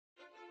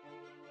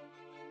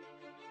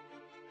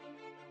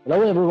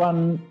Hello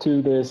everyone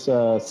to this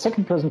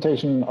second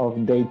presentation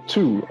of day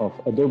 2 of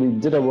Adobe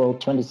DITA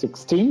World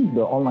 2016,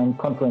 the online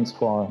conference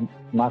for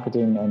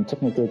marketing and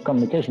technical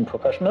communication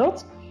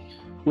professionals.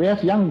 We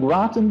have Jang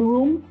Graat in the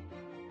room,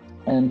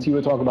 and he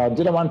will talk about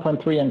DITA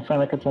 1.3 and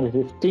FrameMaker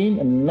 2015,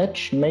 a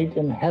match made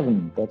in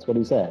heaven. That's what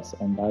he says,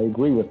 and I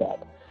agree with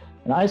that.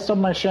 And I stop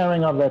my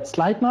sharing of that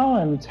slide now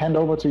and hand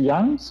over to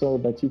Jang so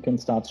that he can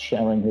start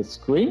sharing his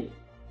screen.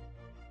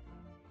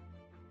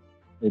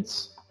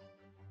 It's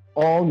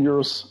all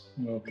yours.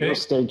 Okay. Your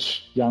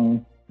stage,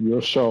 Jang,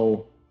 your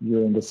show.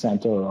 You're in the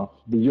center of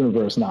the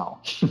universe now.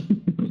 It's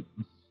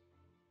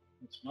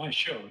my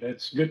show.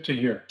 That's good to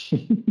hear.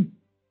 Okay,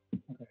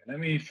 let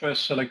me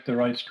first select the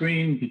right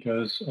screen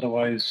because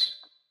otherwise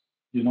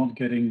you're not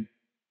getting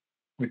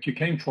what you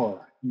came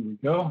for. Here we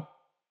go.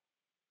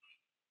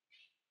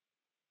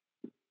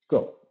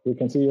 Go. You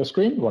can see your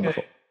screen.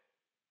 Wonderful. Okay.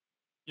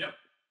 Yep.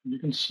 You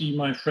can see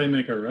my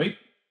FrameMaker, right?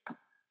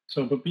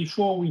 So, but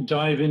before we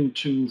dive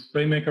into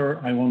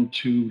FrameMaker, I want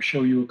to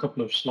show you a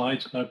couple of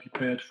slides that I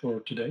prepared for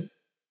today.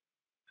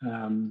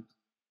 And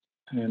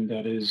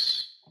that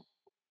is,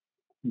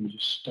 let me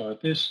just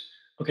start this.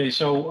 Okay,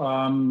 so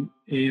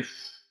if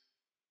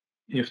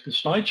the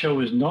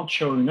slideshow is not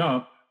showing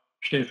up,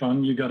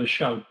 Stefan, you got to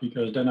shout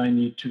because then I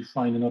need to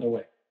find another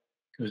way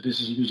because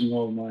this is using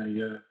all my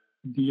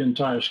the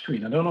entire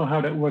screen. I don't know how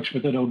that works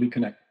with Adobe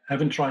Connect. I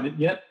haven't tried it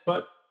yet,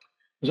 but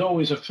there's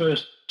always a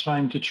first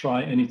time to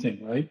try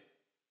anything, right?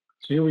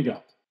 So here we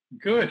go.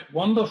 Good,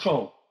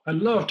 wonderful. I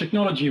love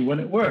technology when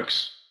it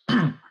works.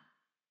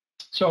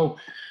 So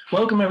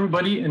welcome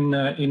everybody in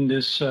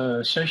this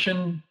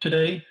session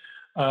today.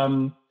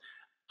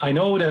 I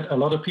know that a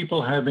lot of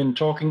people have been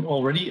talking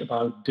already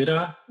about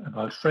DITA,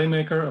 about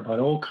FrameMaker, about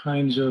all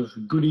kinds of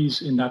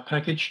goodies in that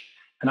package.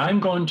 And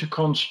I'm going to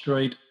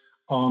concentrate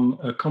on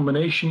a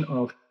combination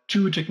of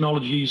two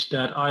technologies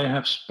that I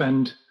have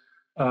spent,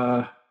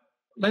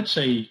 let's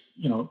say,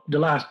 the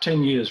last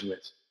 10 years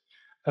with.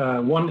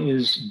 One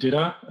is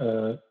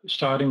DITA,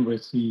 starting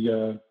with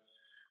the,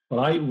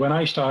 when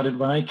I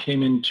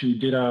came into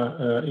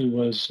DITA, it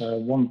was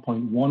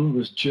 1.1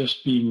 was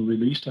just being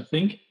released, I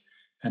think.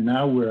 And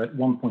now we're at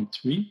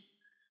 1.3.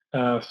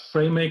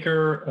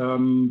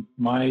 FrameMaker,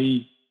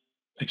 my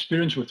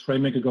experience with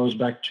FrameMaker goes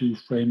back to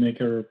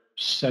FrameMaker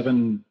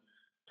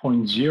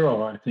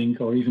 7.0, I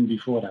think, or even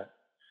before that.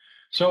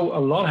 So a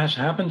lot has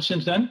happened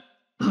since then.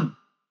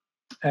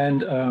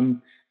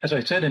 And as I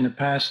said, in the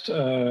past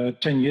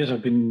 10 years,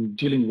 I've been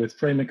dealing with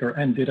FrameMaker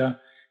and DITA.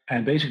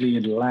 And basically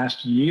in the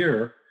last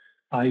year,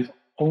 I've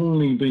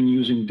only been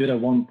using DITA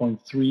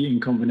 1.3 in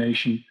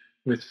combination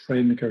with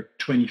FrameMaker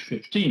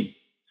 2015.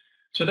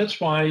 So that's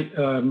why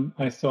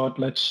I thought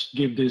let's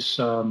give this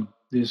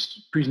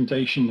this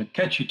presentation a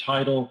catchy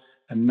title,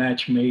 A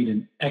Match Made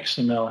in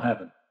XML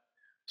Heaven.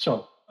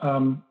 So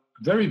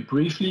very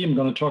briefly, I'm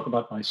going to talk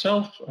about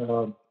myself.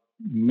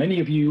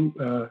 Many of you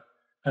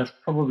have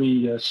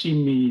probably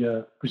seen me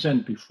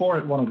present before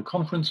at one of the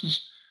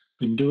conferences.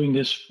 Been doing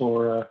this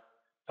for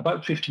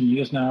about 15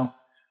 years now.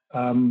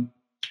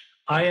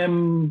 I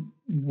am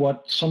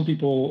what some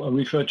people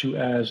refer to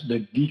as the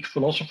geek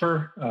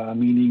philosopher,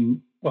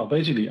 meaning, well,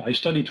 basically, I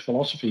studied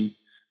philosophy,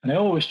 and I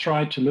always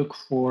try to look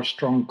for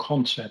strong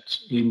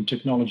concepts in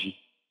technology.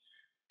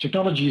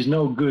 Technology is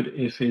no good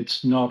if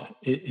it's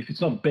not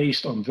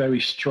based on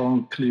very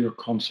strong, clear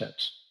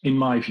concepts, in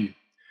my view.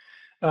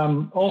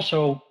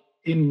 Also,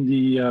 in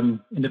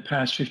the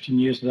past 15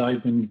 years that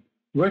I've been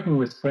working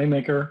with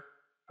FrameMaker,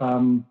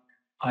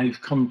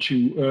 I've come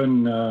to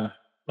earn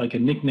like a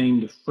nickname,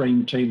 the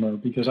Frame Tamer,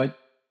 because I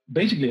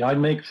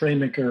make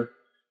FrameMaker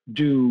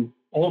do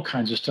all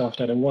kinds of stuff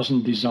that it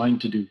wasn't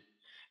designed to do.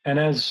 And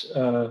as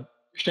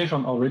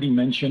Stefan already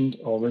mentioned,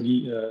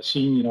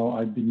 seen,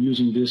 I've been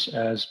using this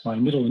as my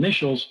middle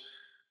initials.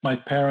 My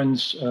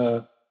parents,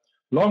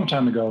 long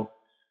time ago,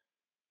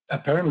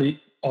 apparently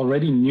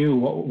already knew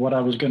what I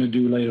was going to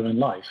do later in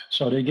life.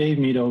 So they gave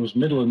me those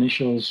middle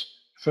initials,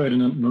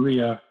 Ferdinand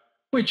Maria,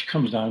 which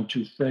comes down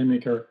to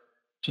FrameMaker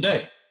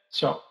today.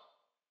 So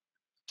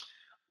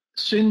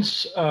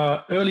since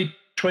early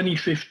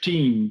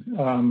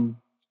 2015,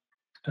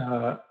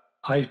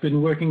 I've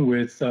been working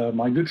with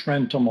my good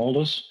friend Tom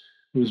Aldous,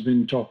 who's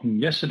been talking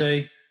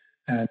yesterday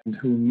and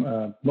whom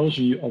most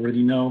of you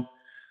already know.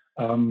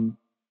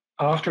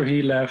 After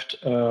he left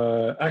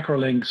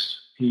Acrolinx,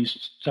 he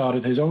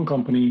started his own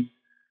company,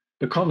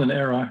 The Content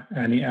Era,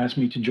 and he asked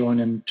me to join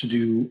him to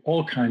do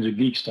all kinds of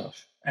geek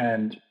stuff.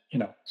 And,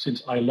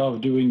 since I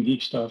love doing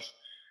geek stuff,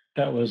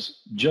 that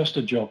was just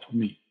a job for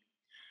me.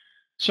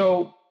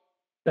 So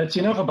that's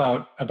enough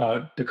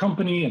about the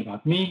company and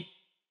about me.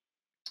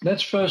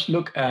 Let's first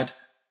look at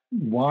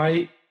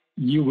why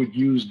you would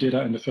use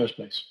DITA in the first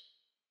place.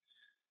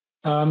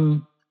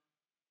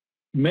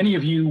 Many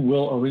of you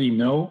will already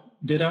know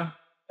DITA,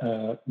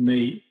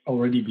 may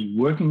already be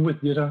working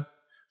with DITA.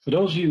 For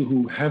those of you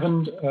who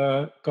haven't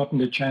gotten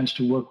the chance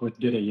to work with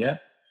DITA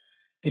yet,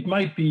 it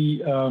might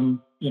be,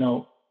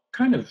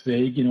 kind of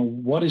vague.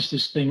 What is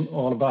this thing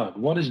all about?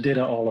 What is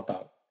DITA all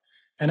about?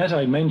 And as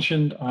I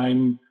mentioned,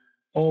 I'm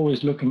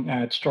always looking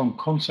at strong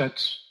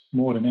concepts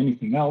more than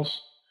anything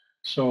else.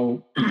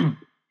 So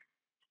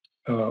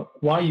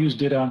why use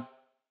DITA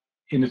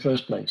in the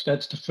first place?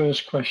 That's the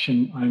first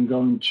question I'm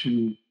going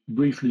to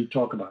briefly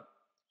talk about.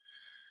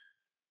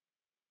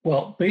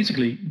 Well,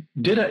 basically,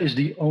 DITA is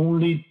the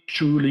only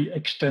truly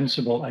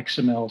extensible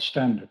XML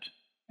standard.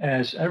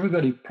 As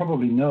everybody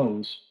probably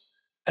knows,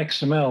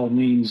 XML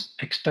means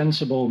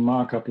extensible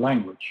markup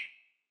language,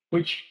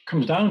 which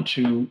comes down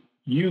to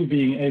you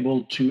being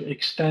able to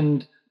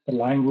extend the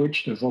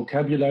language, the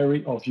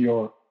vocabulary of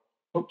your,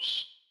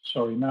 oops,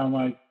 sorry, now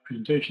my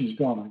presentation is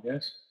gone, I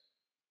guess.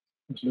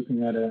 I was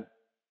looking at a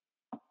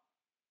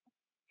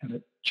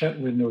chat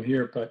window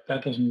here, but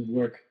that doesn't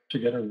work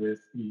together with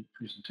the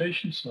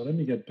presentation. So let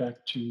me get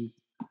back to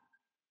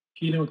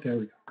Keynote. There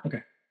we go.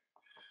 Okay.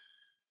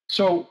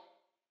 So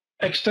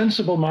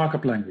extensible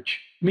markup language,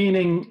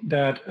 meaning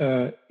that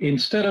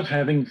instead of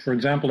having, for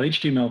example,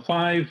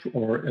 HTML5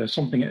 or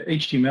something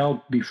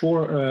HTML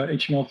before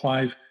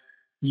HTML5,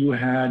 you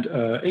had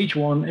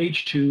H1,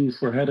 H2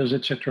 for headers,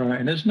 etc.,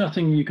 and there's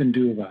nothing you can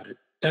do about it.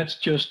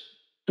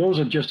 Those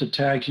are just the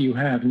tags you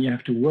have, and you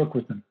have to work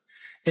with them.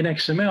 In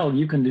XML,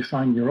 you can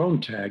define your own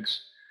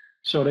tags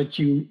so that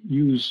you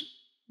use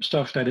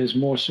stuff that is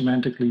more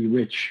semantically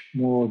rich,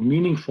 more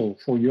meaningful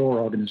for your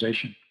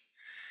organization.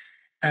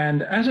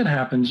 And as it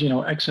happens,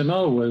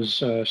 XML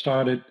was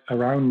started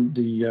around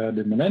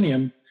the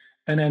millennium,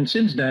 and then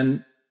since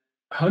then,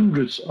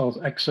 hundreds of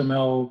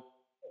XML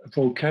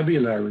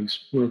vocabularies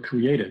were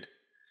created.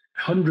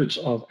 Hundreds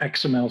of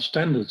XML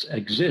standards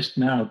exist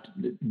now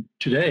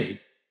today.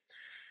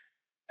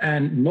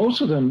 And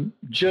most of them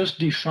just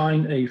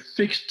define a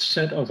fixed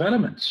set of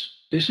elements.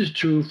 This is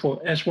true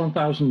for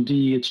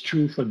S1000D, it's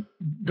true for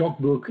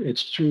DocBook,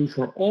 it's true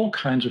for all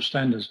kinds of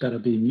standards that are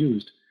being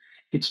used.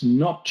 It's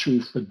not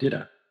true for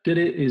DITA.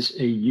 DITA is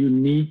a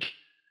unique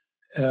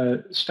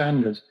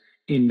standard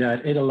in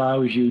that it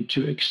allows you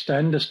to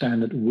extend the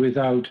standard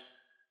without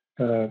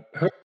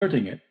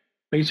hurting it.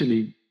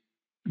 Basically,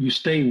 you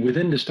stay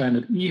within the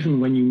standard even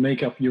when you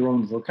make up your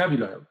own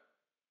vocabulary.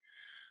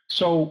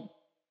 So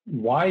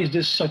why is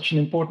this such an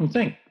important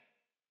thing?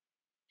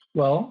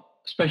 Well,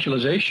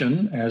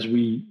 specialization, as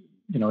we,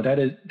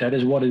 that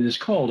is what it is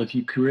called. If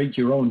you create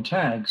your own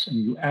tags and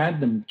you add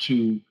them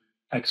to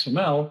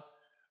XML,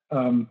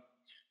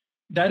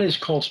 that is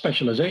called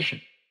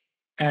specialization.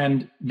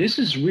 And this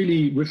is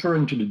really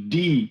referring to the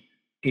D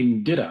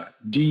in DITA.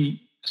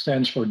 D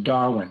stands for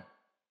Darwin,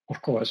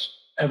 of course,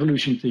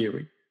 evolution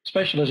theory.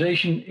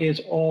 Specialization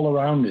is all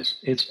around us.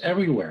 It's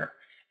everywhere.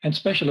 And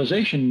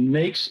specialization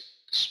makes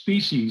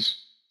species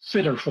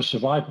fitter for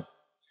survival.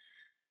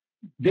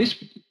 This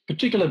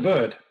particular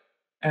bird,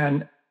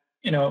 and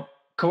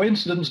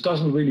coincidence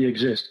doesn't really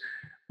exist.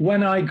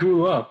 When I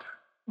grew up,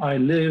 I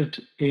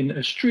lived in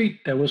a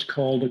street that was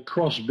called a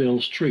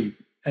Crossbill Street.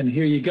 And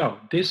here you go.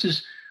 This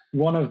is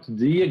one of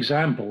the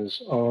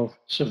examples of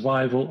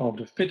survival of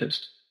the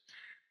fittest.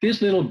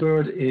 This little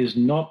bird is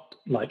not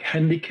like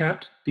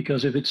handicapped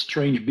because of its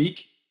strange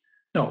beak.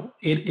 No,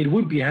 it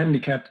would be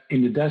handicapped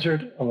in the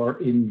desert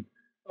or in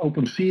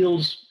open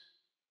fields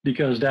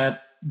because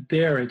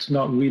there it's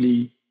not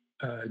really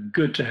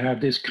good to have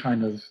this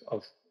kind of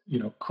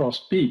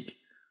crossed beak.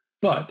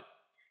 But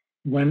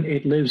when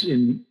it lives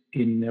in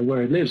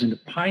where it lives in the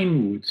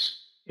pine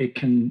woods, it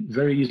can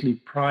very easily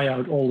pry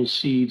out all the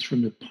seeds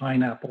from the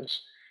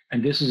pineapples.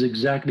 And this is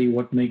exactly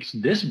what makes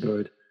this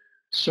bird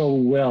so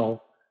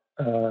well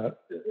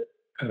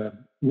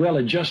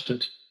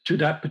adjusted to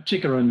that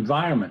particular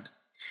environment.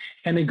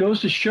 And it goes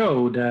to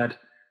show that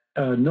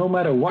no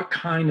matter what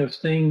kind of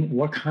thing,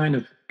 what kind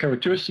of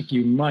characteristic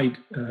you might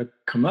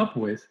come up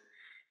with,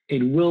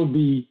 it will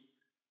be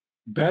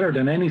better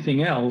than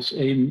anything else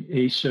in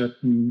a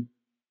certain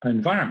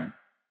environment.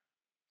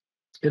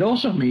 It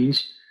also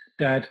means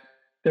that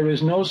there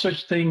is no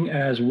such thing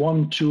as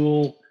one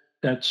tool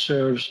that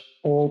serves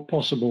all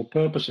possible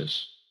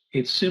purposes.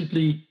 It's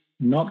simply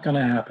not going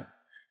to happen.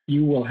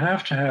 You will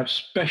have to have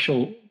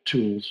special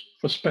tools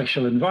for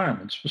special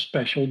environments, for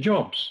special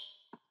jobs.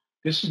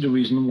 This is the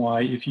reason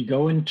why if you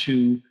go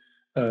into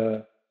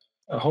a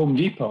Home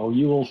Depot,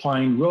 you will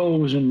find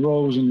rows and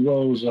rows and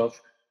rows of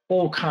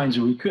all kinds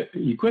of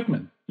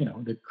equipment,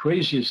 the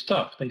craziest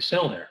stuff they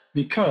sell there,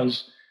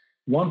 because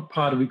one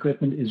part of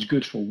equipment is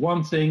good for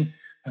one thing,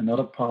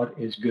 another part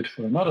is good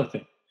for another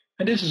thing.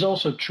 And this is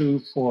also true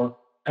for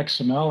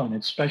XML, and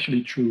it's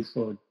especially true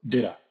for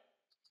DITA.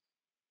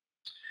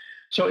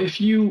 So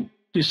if you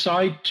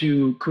decide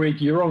to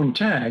create your own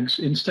tags,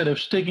 instead of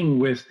sticking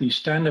with the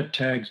standard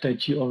tags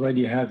that you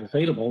already have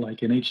available,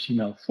 like in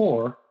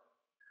HTML4,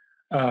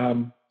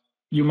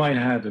 you might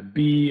have a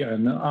B,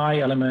 an I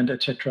element,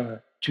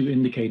 etc., to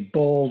indicate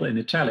bold and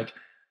italic.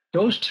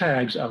 Those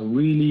tags are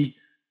really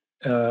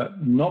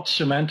not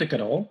semantic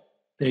at all.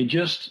 They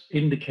just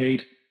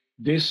indicate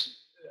this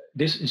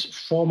is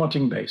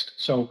formatting based.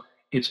 So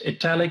it's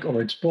italic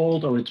or it's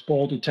bold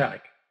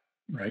italic,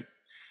 right?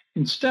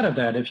 Instead of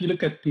that, if you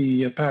look at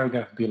the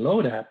paragraph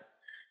below that,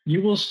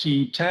 you will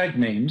see tag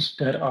names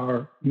that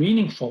are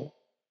meaningful.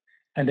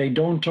 and they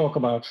don't talk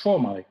about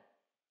formatting.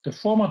 The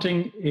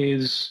formatting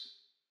is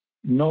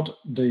not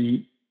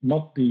the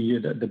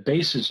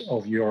basis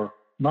of your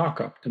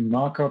markup. The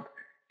markup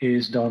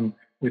is done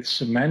with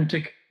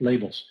semantic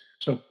labels.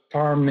 So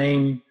parm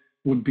name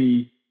would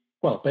be,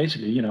 well,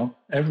 basically, you know,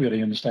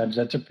 everybody understands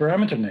that's a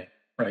parameter name,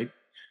 right?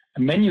 A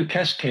menu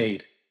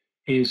cascade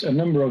is a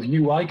number of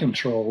UI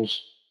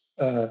controls,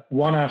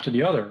 one after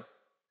the other.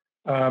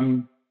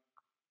 In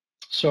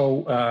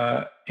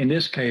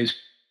this case,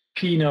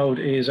 Keynote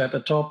is at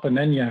the top, and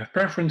then you have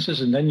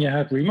preferences, and then you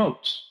have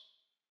remotes.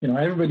 You know,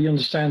 everybody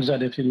understands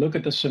that if you look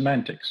at the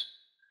semantics.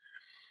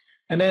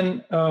 And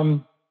then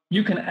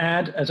you can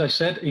add, as I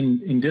said,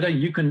 in DITA,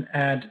 you can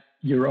add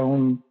your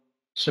own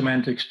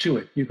semantics to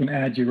it. You can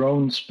add your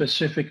own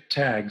specific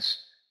tags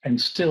and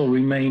still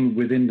remain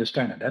within the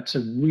standard. That's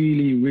a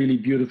really, really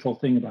beautiful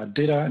thing about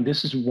DITA, and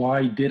this is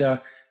why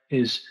DITA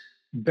is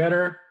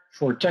better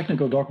for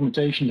technical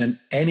documentation than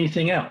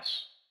anything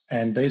else.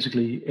 And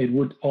basically, it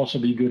would also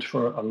be good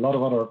for a lot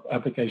of other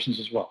applications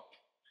as well.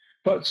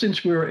 But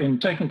since we're in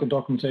technical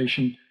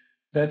documentation,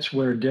 that's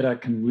where DITA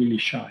can really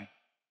shine,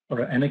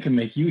 and it can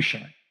make you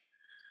shine.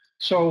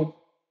 So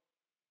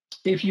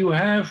if you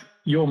have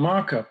your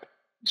markup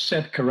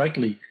set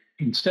correctly,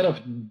 instead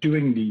of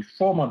doing the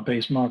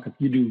format-based markup,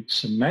 you do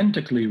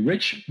semantically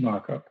rich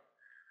markup,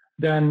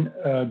 then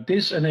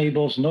this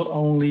enables not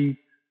only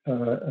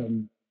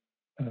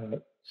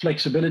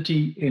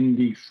flexibility in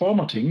the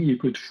formatting. You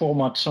could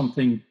format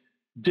something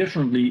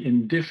differently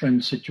in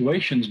different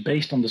situations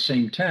based on the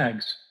same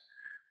tags,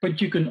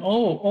 but you can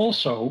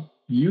also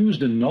use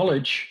the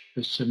knowledge,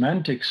 the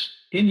semantics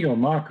in your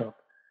markup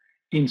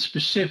in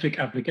specific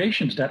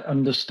applications that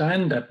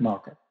understand that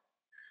markup.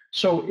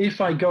 So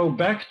if I go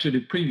back to the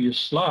previous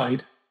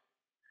slide,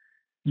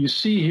 you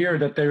see here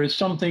that there is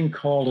something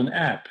called an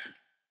app.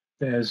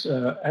 There's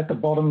at the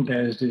bottom,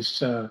 there's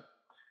this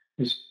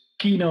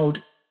Keynote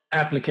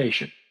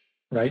application,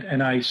 right?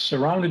 And I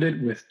surrounded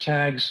it with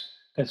tags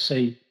that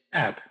say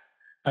app.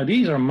 Now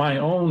these are my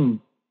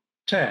own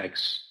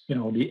tags. You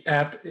know, the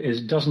app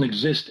doesn't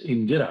exist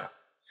in DITA.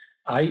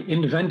 I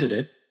invented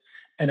it,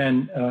 and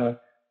then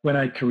when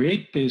I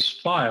create this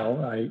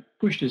file, I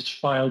push this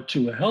file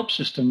to a help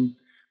system,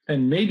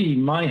 and maybe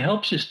my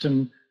help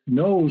system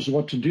knows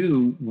what to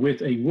do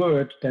with a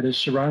word that is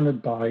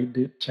surrounded by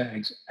the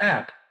tags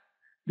app,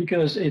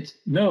 because it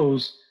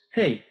knows,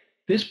 hey,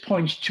 this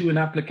points to an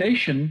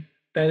application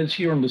that is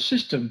here on the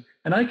system,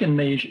 and I can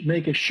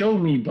make a show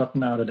me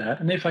button out of that.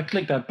 And if I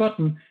click that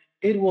button,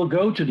 it will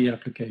go to the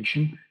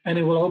application and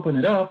it will open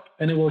it up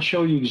and it will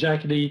show you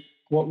exactly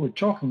what we're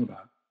talking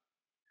about.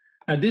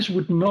 Now, this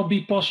would not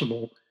be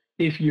possible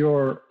if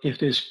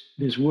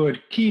this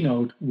word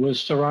Keynote was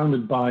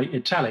surrounded by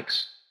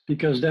italics,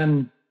 because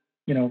then,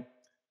 you know,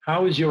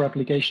 how is your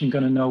application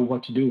going to know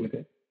what to do with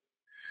it?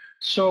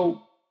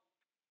 So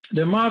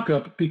the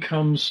markup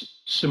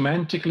becomes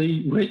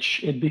semantically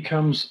rich. It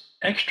becomes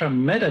extra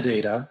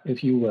metadata,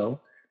 if you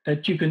will,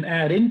 that you can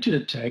add into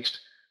the text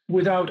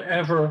without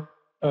ever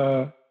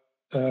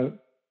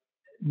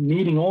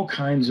needing all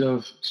kinds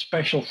of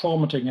special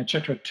formatting,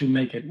 etc., to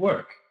make it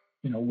work.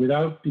 You know,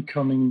 without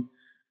becoming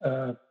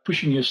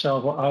pushing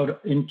yourself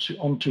out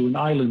onto an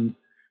island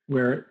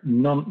where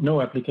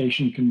no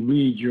application can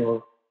read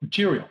your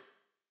material.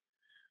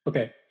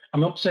 Okay,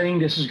 I'm not saying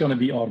this is going to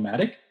be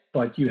automatic,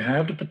 but you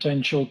have the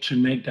potential to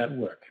make that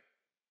work.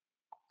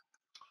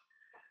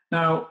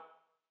 Now,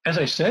 as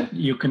I said,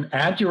 you can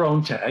add your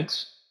own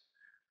tags,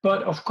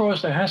 but of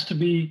course there has to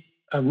be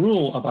a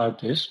rule about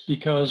this,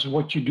 because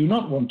what you do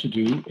not want to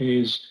do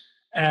is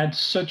add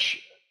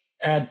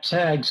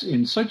tags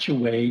in such a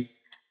way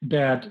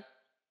that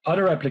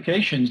other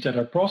applications that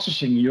are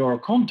processing your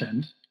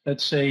content,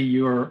 let's say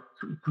you're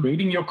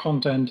creating your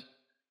content,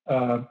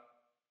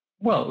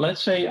 well,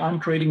 let's say I'm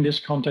creating this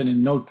content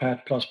in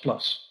Notepad++,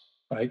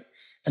 right?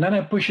 And then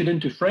I push it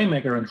into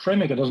FrameMaker, and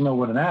FrameMaker doesn't know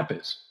what an app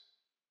is,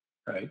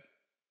 right?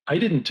 I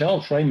didn't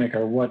tell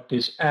FrameMaker what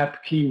this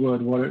app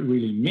keyword, what it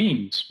really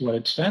means, what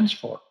it stands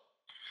for.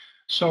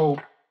 So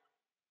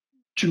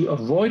to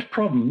avoid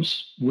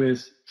problems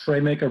with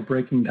FrameMaker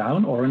breaking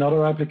down, or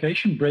another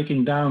application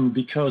breaking down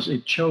because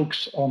it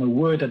chokes on a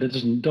word that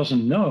it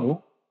doesn't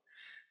know,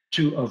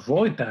 to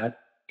avoid that,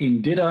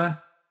 in DITA,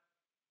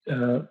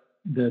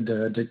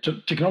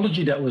 the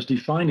technology that was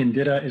defined in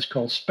DITA is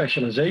called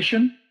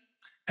specialization.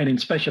 And in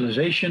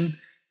specialization,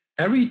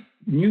 every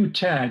new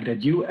tag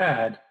that you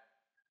add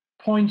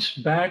points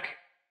back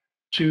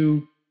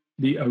to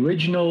the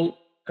original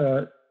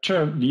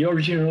term, the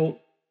original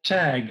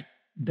tag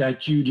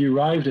that you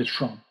derived it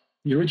from,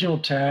 the original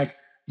tag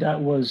that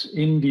was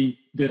in the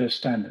DITA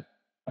standard,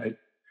 right?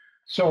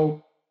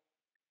 So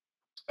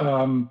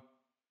adding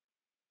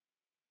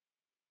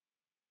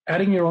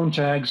your own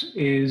tags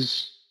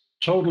is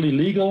totally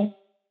legal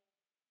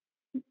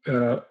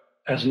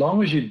as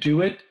long as you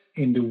do it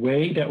in the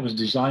way that was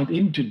designed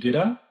into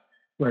DITA,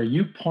 where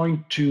you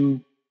point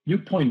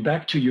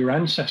back to your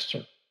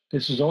ancestor.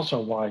 This is also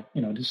why,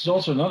 this is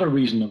also another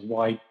reason of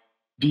why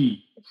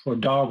D for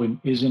Darwin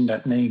is in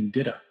that name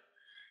DITA.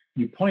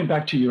 You point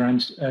back to your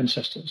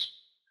ancestors.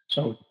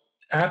 So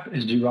app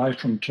is derived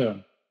from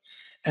term.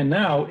 And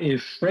now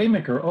if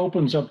FrameMaker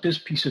opens up this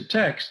piece of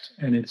text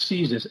and it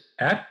sees this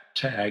app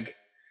tag,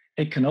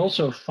 it can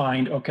also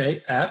find,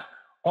 okay, app,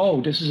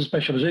 oh, this is a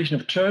specialization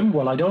of term.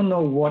 Well, I don't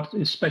know what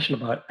is special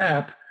about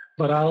app,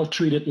 but I'll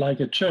treat it like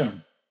a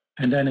term.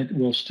 And then it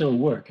will still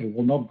work. It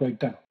will not break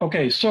down.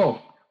 Okay, so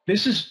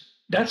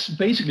that's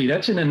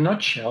in a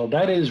nutshell.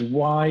 That is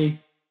why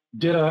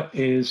DITA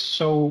is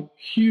so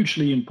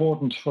hugely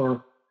important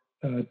for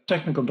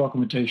technical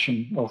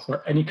documentation or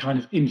for any kind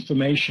of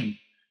information,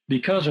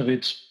 because of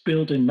its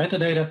built-in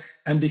metadata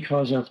and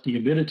because of the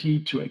ability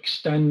to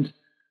extend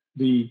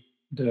the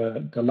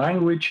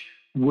language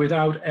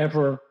without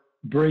ever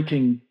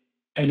breaking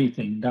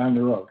anything down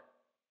the road.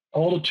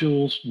 All the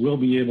tools will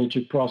be able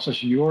to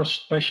process your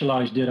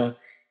specialized data,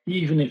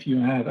 even if you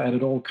have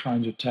added all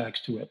kinds of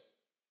tags to it.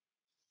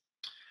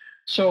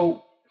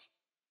 So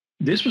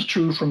this was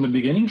true from the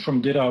beginning,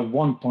 from DITA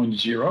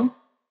 1.0,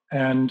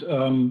 and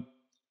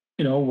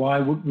why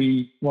would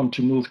we want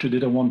to move to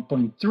DITA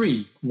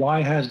 1.3?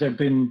 Why has there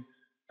been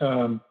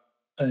a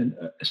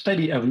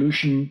steady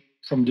evolution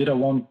from DITA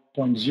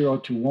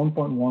 1.0 to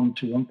 1.1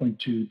 to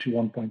 1.2 to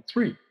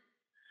 1.3?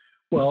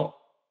 Well,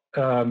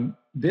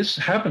 this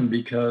happened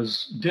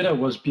because DITA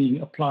was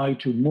being applied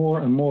to more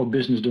and more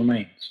business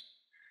domains.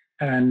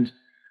 And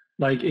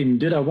like in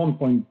DITA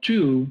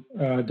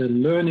 1.2, the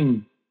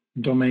learning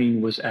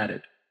domain was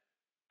added.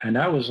 And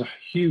that was a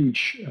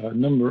huge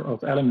number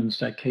of elements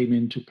that came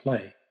into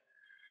play.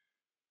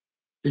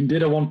 In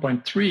DITA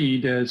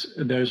 1.3,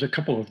 there's a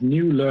couple of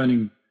new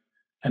learning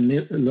and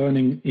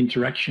learning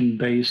interaction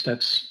based,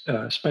 that's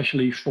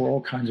especially for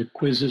all kinds of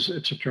quizzes,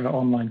 etc.,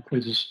 online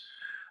quizzes.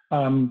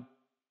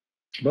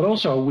 But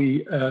also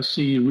we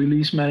see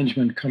release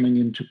management coming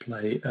into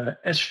play.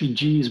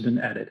 SVG has been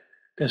added.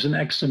 There's an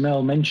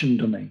XML mention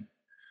domain.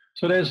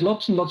 So there's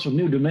lots and lots of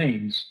new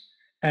domains,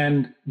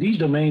 and these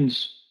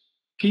domains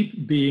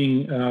keep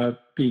being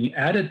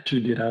added to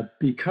DITA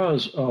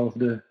because of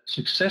the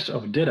success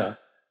of DITA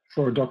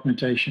for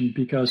documentation,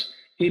 because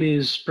it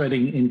is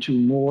spreading into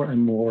more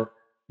and more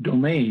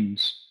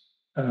domains.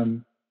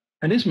 And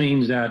this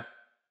means that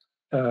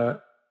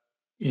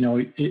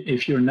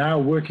if you're now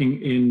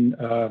working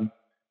in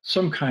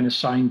some kind of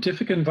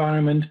scientific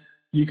environment,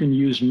 you can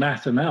use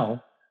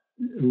MathML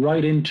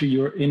right into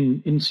your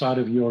inside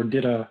of your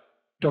DITA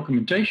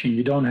documentation.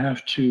 You don't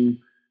have to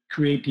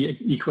create the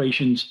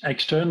equations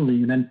externally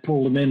and then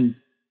pull them in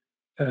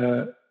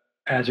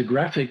as a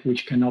graphic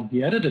which cannot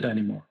be edited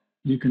anymore.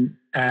 You can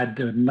add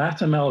the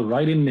MathML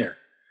right in there.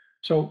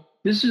 So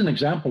this is an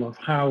example of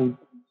how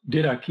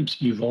DITA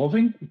keeps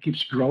evolving, it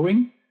keeps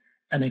growing,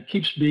 and it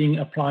keeps being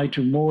applied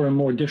to more and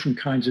more different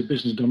kinds of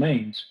business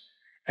domains.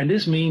 And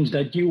this means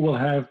that you will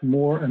have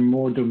more and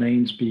more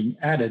domains being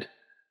added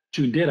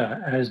to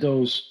DITA as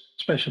those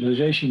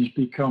specializations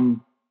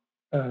become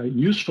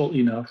useful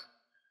enough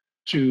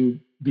to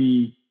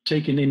be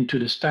taken into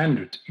the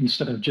standard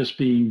instead of just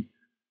being,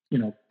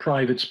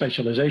 private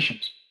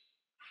specializations.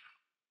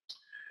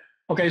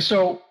 Okay,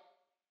 so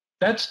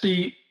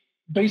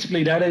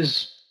basically that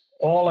is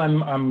all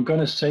I'm going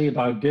to say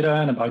about DITA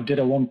and about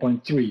DITA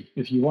 1.3.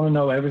 If you want to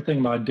know everything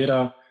about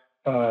DITA,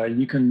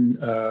 you can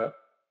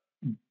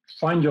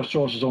find your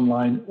sources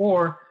online,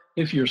 or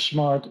if you're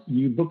smart,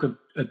 you book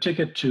a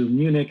ticket to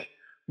Munich,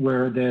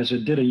 where there's a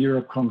DITA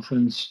Europe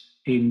conference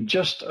in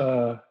just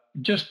 2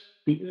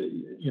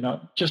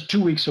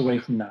 weeks away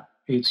from now.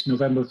 It's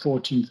November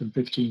 14th and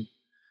 15th,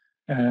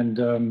 and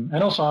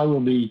also I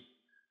will be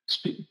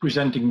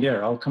presenting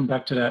there. I'll come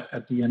back to that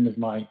at the end of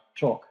my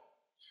talk.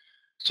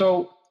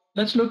 So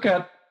let's look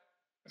at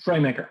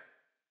FrameMaker.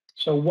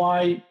 So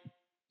why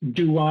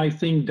do I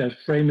think that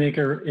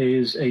FrameMaker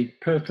is a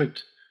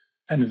perfect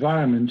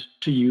environment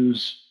to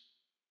use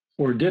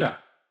for DITA?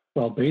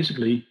 Well,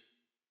 basically,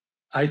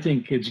 I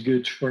think it's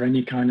good for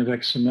any kind of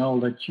XML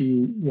that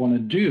you want to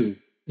do,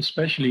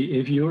 especially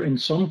if you're in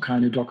some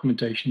kind of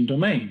documentation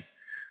domain.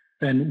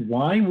 Then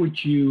why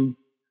would you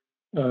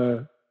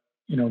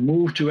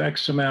move to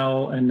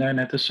XML and then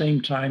at the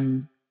same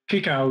time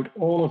kick out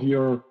all of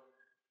your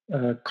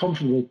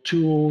comfortable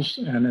tools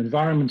and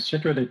environments,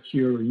 etc., that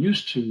you're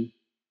used to,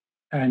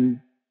 and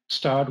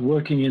start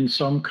working in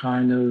some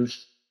kind of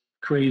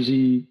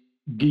crazy,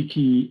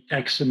 geeky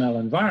XML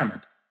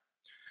environment?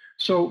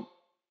 So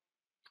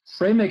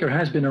FrameMaker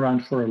has been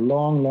around for a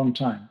long, long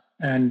time.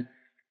 And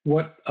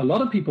what a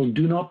lot of people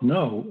do not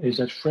know is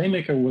that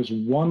FrameMaker was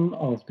one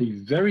of the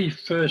very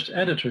first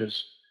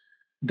editors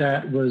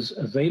that was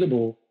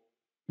available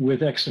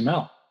with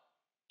XML.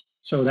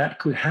 So that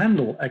could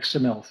handle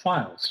XML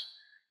files.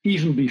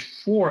 Even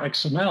before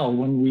XML,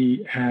 when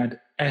we had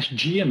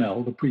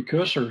SGML, the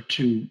precursor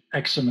to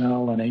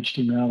XML and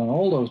HTML and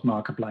all those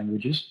markup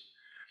languages,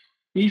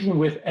 even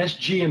with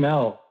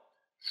SGML,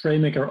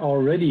 FrameMaker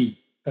already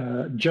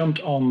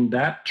jumped on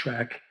that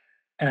track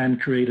and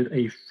created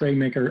a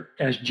FrameMaker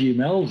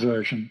SGML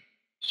version.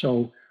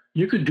 So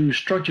you could do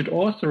structured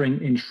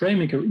authoring in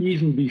FrameMaker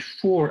even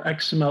before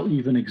XML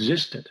even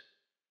existed.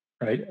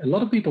 right? A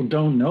lot of people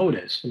don't know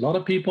this. A lot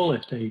of people,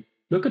 if they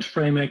look at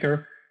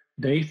FrameMaker,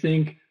 they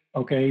think,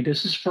 okay,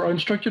 this is for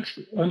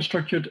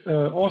unstructured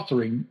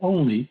authoring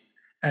only.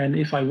 And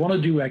if I want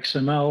to do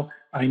XML,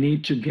 I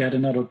need to get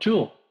another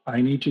tool.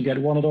 I need to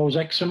get one of those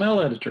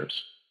XML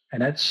editors.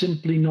 And that's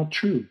simply not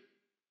true.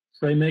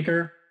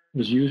 FrameMaker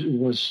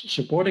was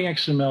supporting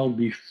XML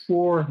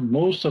before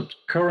most of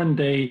current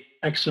day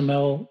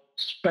XML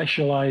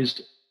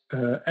specialized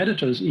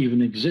editors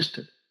even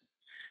existed.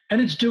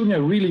 And it's doing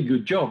a really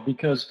good job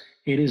because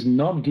it is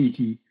not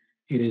geeky.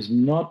 It is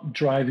not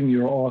driving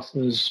your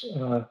authors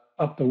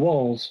up the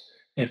walls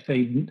if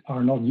they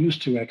are not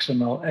used to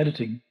XML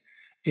editing.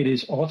 It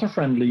is author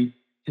friendly.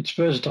 It's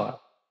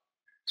versatile.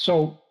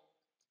 So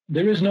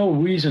there is no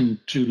reason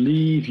to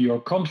leave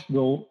your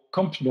comfortable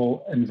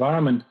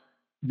environment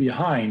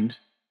behind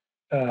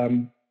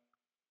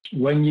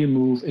when you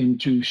move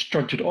into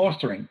structured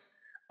authoring.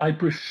 I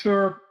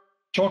prefer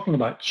talking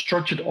about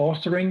structured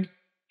authoring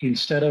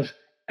instead of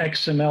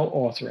XML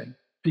authoring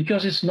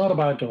because it's not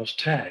about those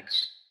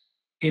tags.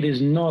 It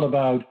is not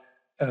about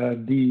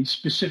the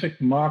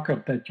specific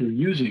markup that you're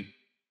using.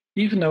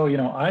 Even though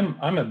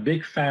I'm a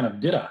big fan of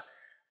DITA,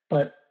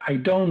 but I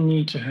don't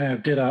need to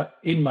have DITA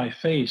in my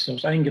face,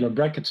 those angular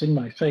brackets in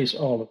my face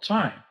all the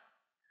time.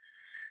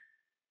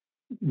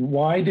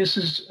 Why this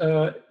is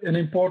an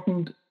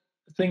important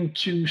thing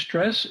to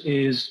stress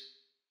is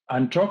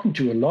I'm talking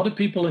to a lot of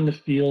people in the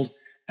field,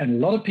 and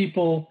a lot of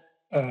people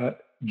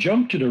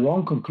jump to the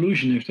wrong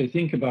conclusion if they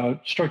think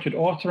about structured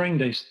authoring.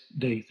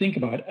 They think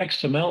about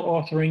XML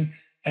authoring,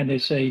 and they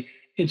say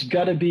it's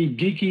got to be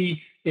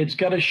geeky, it's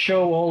got to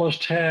show all those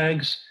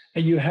tags,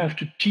 and you have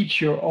to teach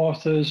your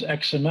authors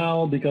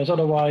XML because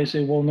otherwise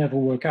it will never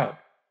work out.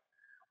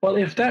 Well,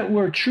 if that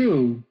were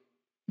true,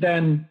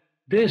 then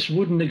this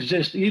wouldn't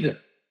exist either.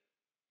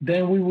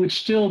 Then we would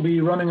still be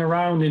running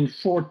around in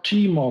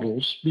 4T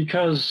models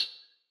because,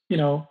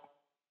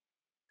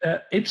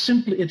 it's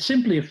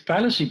simply a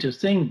fallacy to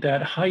think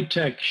that high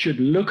tech should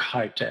look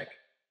high tech.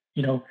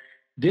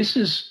 This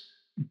is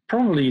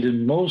probably the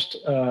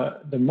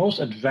most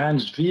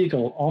advanced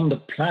vehicle on the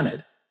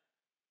planet,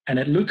 and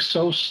it looks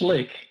so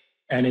slick,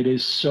 and it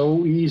is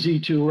so easy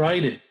to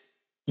write it,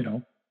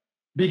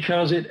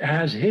 because it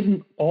has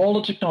hidden all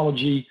the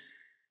technology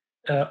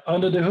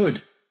under the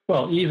hood.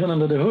 Well, even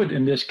under the hood,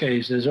 in this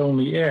case, there's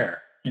only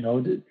air.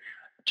 The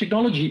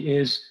technology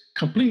is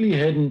completely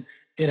hidden.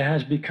 It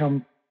has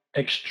become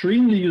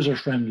extremely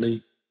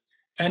user-friendly,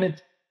 and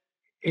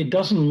it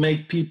doesn't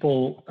make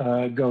people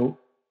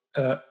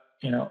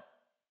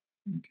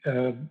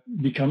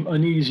become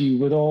uneasy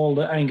with all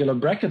the angular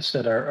brackets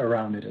that are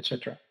around it,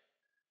 etc.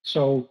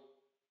 So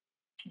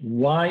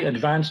why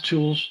advanced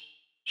tools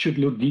should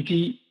look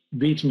geeky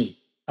beats me.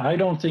 I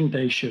don't think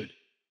they should.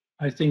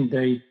 I think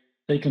they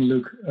can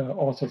look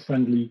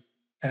author-friendly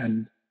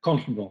and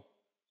comfortable.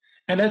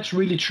 And that's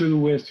really true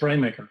with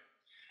FrameMaker.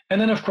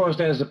 And then, of course,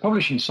 there's the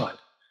publishing side.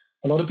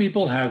 A lot of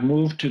people have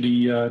moved to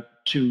the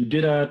to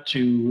DITA,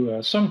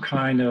 to some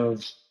kind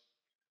of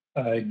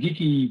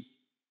geeky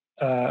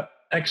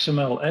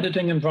XML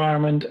editing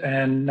environment,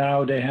 and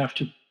now they have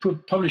to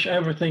publish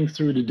everything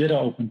through the DITA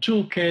Open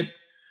Toolkit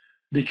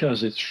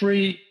because it's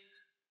free.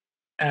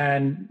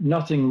 And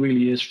nothing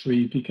really is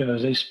free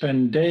because they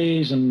spend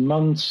days and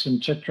months,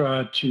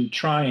 etc., to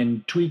try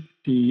and tweak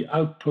the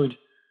output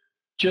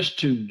just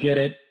to get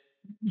it,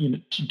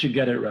 to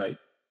get it right.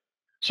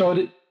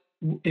 So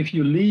if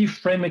you leave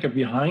FrameMaker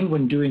behind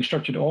when doing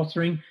structured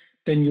authoring,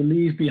 then you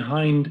leave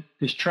behind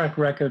this track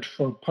record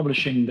for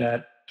publishing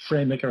that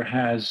FrameMaker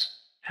has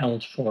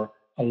held for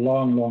a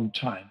long, long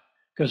time,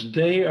 because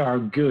they are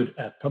good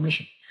at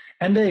publishing,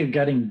 and they are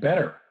getting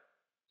better.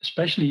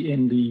 Especially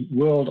in the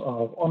world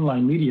of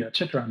online media,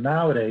 etc.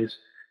 Nowadays,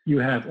 you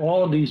have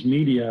all of these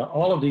media,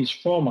 all of these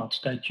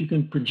formats that you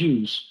can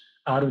produce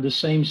out of the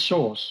same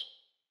source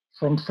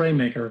from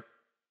FrameMaker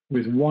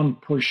with one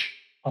push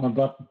on a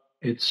button.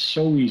 It's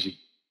so easy.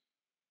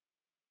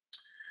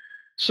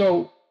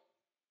 So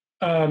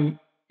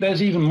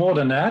there's even more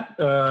than that.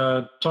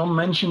 Tom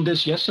mentioned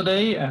this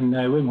yesterday, and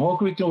Wim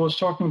Hoogweg was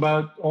talking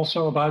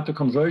also about the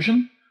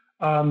conversion.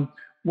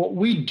 What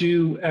we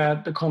do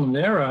at the Common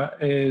Era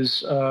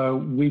is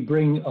we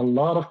bring a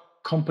lot of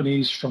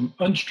companies from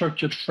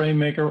unstructured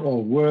FrameMaker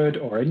or Word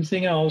or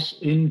anything else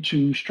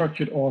into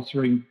structured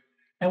authoring,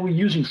 and we're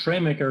using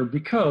FrameMaker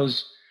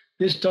because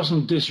this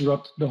doesn't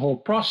disrupt the whole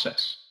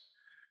process.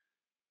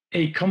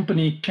 A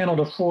company cannot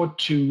afford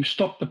to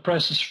stop the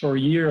presses for a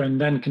year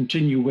and then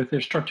continue with their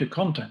structured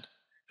content.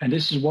 And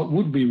this is what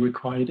would be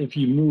required if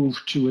you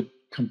move to a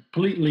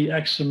completely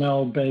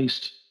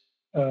XML-based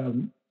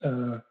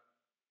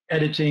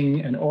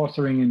editing and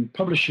authoring and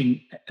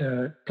publishing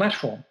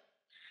platform.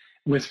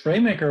 With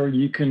FrameMaker,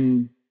 you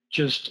can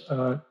just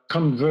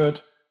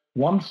convert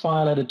one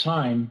file at a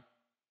time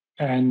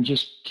and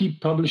just keep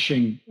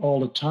publishing all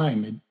the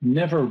time. It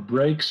never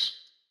breaks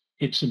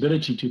its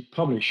ability to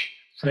publish.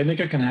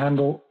 FrameMaker can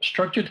handle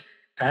structured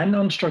and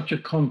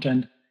unstructured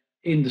content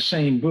in the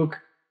same book,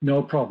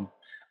 no problem.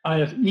 I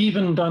have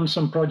even done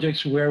some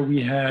projects where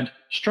we had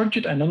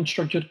structured and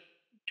unstructured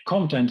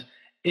content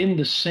in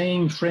the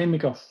same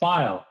FrameMaker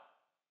file,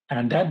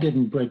 and that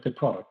didn't break the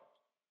product.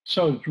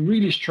 So it's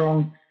really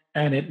strong,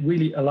 and it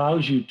really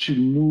allows you to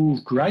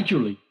move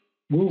gradually,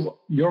 move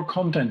your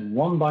content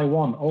one by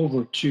one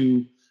over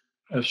to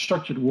a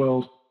structured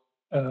world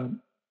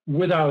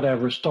without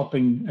ever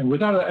stopping and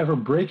without ever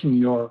breaking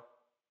your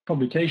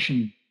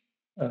publication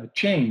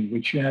chain,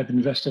 which you have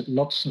invested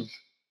lots of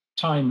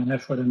time and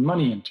effort and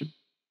money into.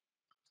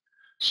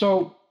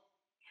 So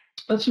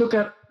let's look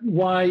at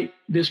why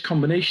this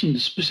combination, the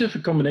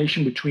specific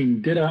combination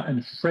between DITA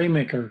and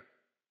FrameMaker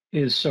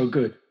is so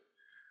good.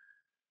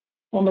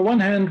 On the one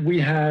hand, we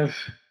have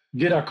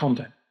DITA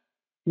content.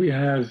 We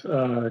have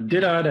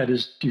DITA that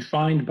is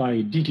defined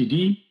by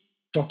DTD,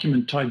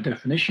 document type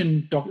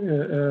definition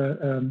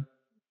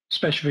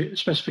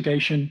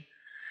specification.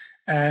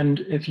 And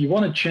if you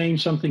want to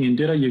change something in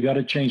DITA, you got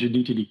to change the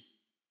DTD.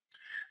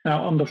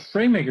 Now, on the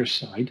FrameMaker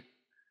side,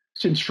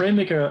 since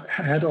FrameMaker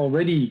had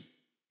already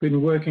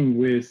been working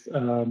with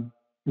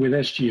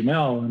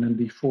HTML, and then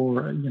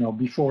before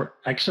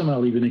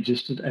XML even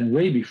existed, and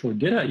way before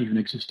DITA even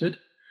existed,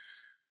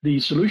 the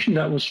solution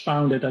that was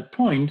found at that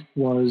point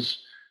was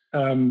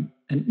an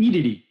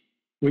EDD,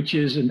 which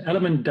is an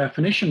element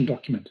definition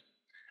document.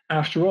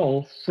 After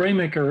all,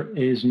 FrameMaker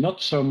is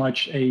not so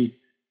much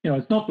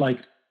it's not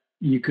like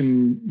you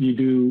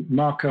do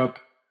markup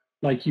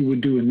like you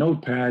would do a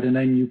notepad and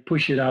then you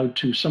push it out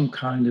to some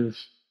kind of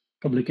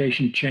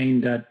publication chain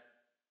that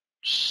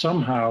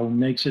somehow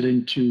makes it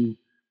into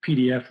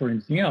PDF or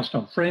anything else.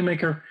 No,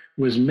 FrameMaker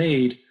was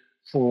made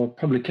for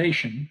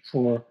publication,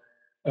 for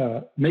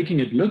making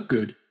it look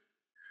good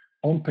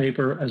on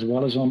paper as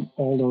well as on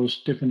all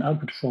those different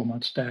output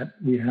formats that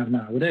we have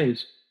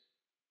nowadays.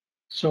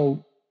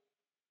 So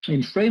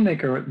in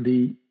FrameMaker,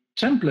 the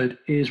template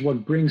is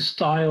what brings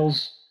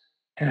styles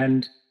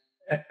and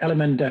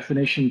element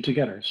definition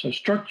together. So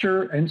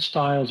structure and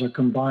styles are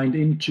combined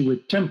into a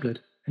template,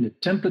 and the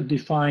template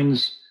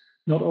defines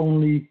not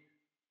only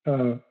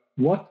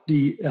what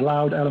the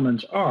allowed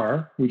elements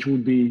are, which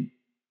would be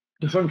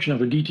the function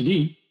of a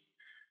DTD,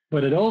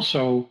 but it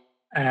also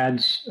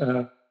adds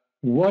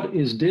what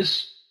is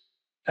this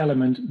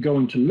element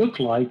going to look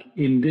like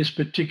in this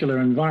particular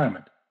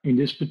environment, in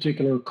this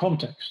particular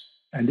context.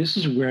 And this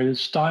is where the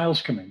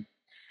styles come in.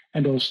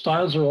 And those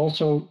styles are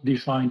also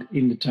defined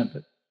in the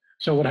template.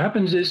 So what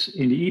happens is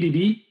in the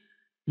EDD,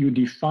 you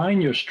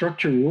define your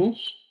structure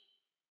rules.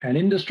 And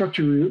in the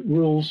structure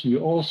rules, you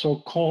also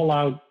call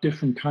out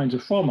different kinds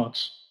of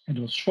formats. And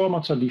those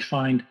formats are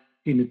defined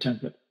in the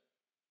template.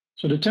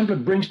 So the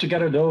template brings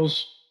together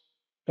those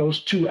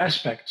two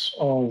aspects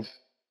of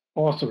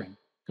authoring,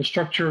 the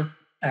structure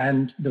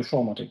and the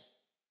formatting.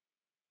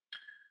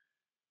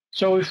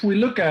 So if we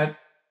look at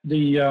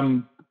the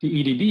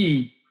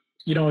EDD,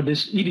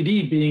 this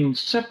EDD being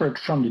separate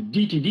from the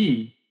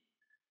DTD,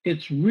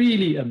 it's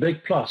really a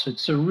big plus.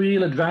 It's a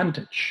real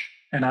advantage.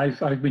 And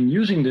I've been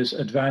using this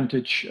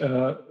advantage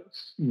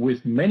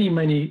with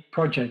many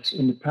projects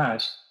in the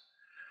past.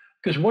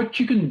 Because what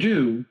you can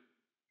do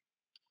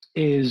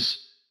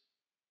is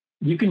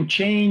you can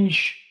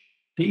change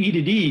the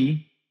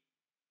EDD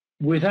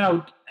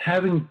without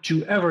having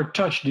to ever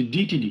touch the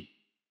DTD.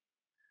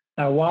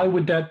 Now, why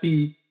would that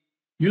be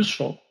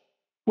useful?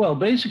 Well,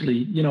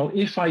 basically,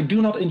 if I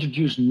do not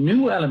introduce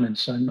new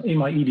elements in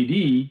my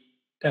EDD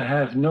that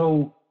have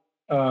no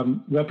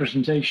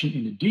representation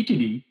in the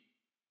DTD,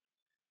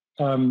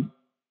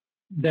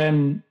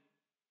 then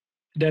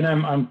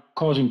I'm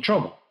causing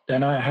trouble.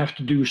 Then I have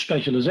to do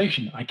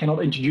specialization. I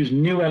cannot introduce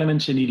new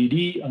elements in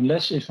EDD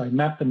unless if I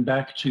map them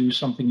back to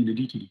something in the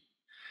DTD.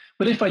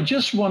 But if I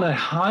just want to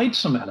hide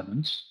some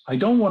elements, I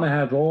don't want to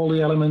have all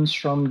the elements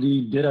from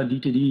the DITA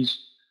DTDs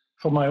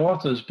for my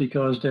authors,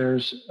 because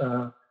there's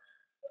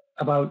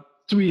about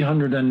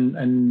 300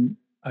 and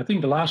I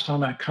think the last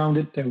time I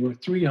counted, there were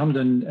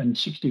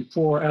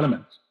 364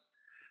 elements.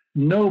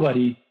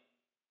 Nobody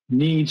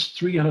needs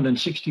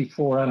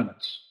 364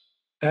 elements.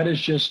 That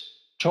is just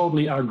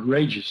totally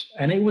outrageous.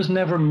 And it was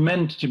never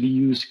meant to be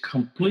used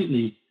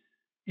completely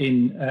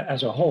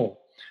as a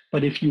whole.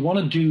 But if you want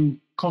to do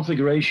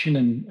configuration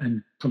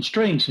and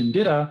constraints in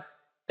DITA,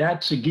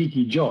 that's a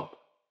geeky job.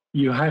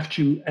 You have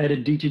to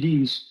edit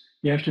DTDs.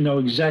 You have to know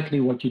exactly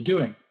what you're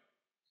doing.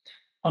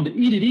 On the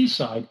EDD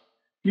side,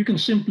 you can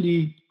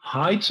simply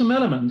hide some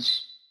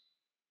elements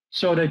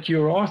so that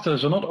your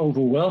authors are not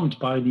overwhelmed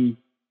by the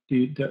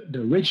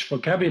rich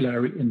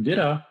vocabulary in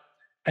DITA,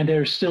 and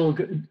they're still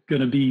going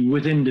to be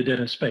within the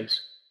DITA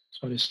space.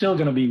 So they're still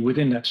going to be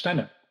within that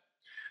standard.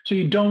 So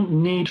you don't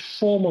need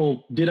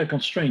formal DITA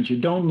constraints. You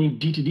don't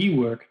need DTD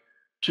work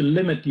to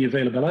limit the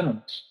available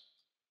elements.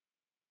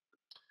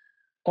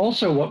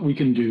 Also, what we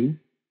can do,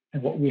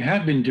 and what we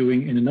have been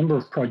doing in a number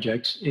of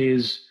projects,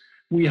 is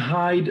we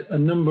hide a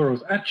number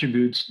of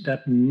attributes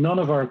that none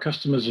of our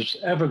customers is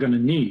ever going to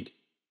need.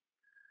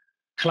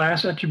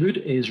 Class attribute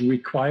is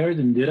required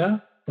in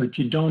DITA, but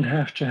you don't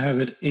have to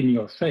have it in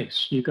your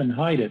face. You can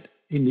hide it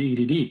in the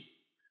EDD.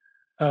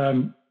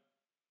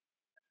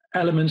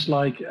 Attributes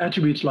like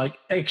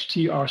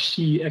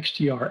XTRC,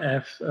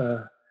 XTRF,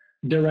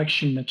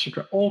 direction,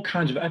 etc. All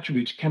kinds of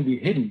attributes can be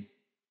hidden.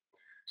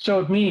 So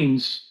it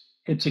means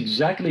it's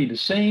exactly the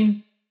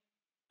same,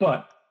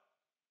 but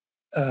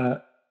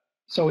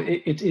so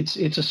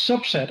it's a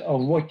subset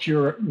of what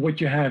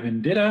you have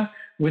in DITA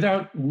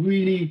without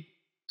really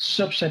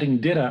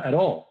subsetting DITA at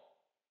all.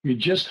 You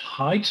just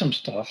hide some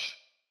stuff,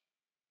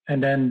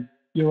 and then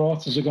your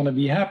authors are going to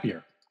be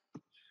happier.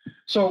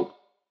 So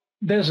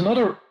there's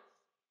another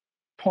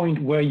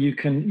point where you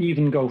can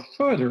even go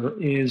further,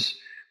 is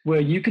where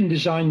you can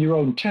design your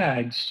own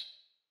tags,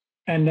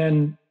 and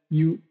then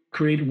you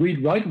create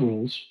read-write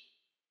rules.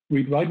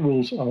 Read-write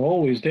rules are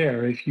always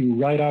there. If you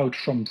write out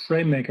from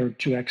FrameMaker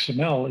to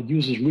XML, it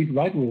uses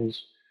read-write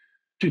rules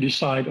to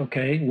decide,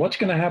 okay, what's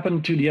going to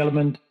happen to the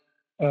element,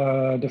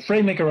 the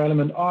FrameMaker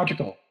element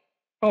article?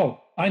 Oh,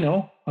 I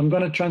know. I'm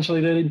going to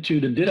translate it into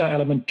the DITA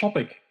element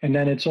topic, and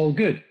then it's all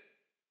good.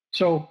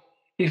 So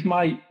if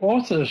my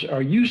authors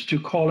are used to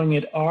calling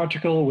it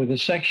article with a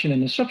section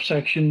and a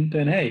subsection,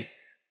 then hey,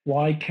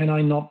 why can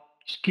I not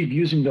keep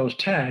using those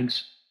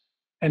tags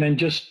and then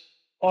just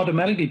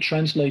automatically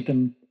translate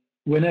them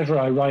whenever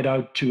I write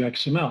out to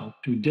XML,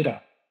 to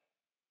DITA?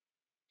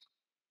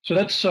 So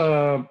that's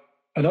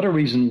another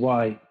reason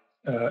why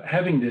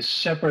having this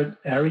separate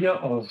area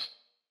of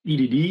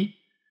EDD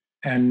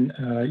and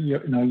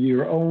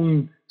your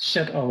own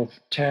set of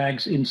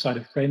tags inside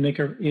of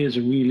FrameMaker is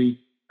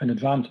really an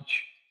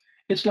advantage.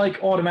 It's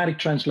like automatic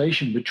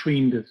translation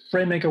between the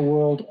FrameMaker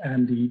world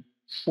and the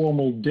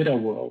formal DITA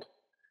world.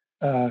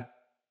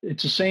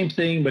 It's the same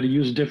thing, but it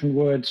uses different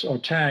words or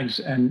tags,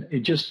 and it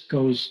just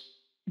goes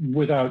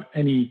without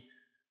any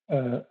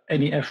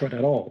effort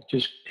at all.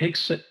 Just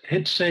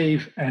hit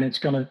save, and it's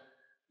going to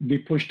be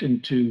pushed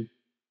into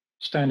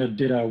standard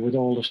DITA with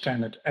all the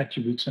standard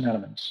attributes and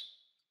elements.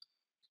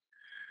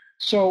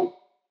 So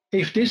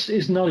if this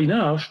is not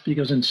enough,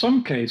 because in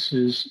some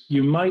cases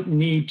you might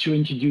need to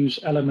introduce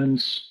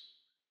elements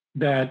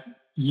that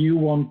you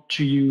want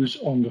to use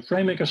on the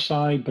FrameMaker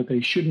side, but they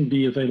shouldn't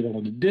be available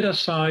on the DITA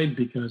side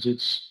because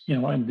it's,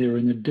 and they're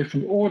in a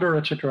different order,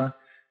 etc.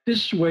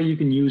 This is where you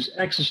can use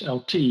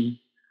XSLT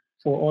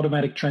for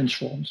automatic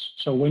transforms.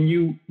 So when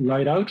you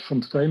write out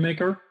from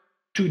FrameMaker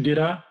to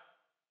DITA,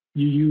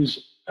 you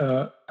use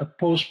a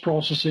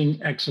post-processing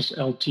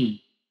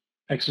XSLT,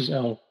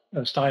 XSL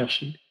style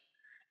sheet.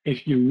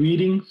 If you're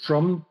reading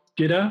from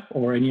DITA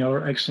or any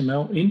other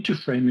XML into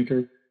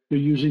FrameMaker, you're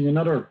using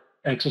another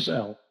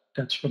XSL.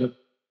 That's for the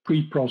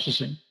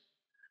pre-processing.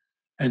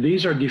 And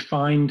these are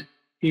defined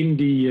in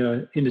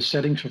the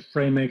settings of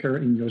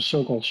FrameMaker in your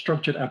so-called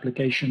structured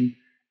application,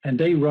 and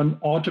they run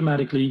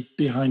automatically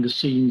behind the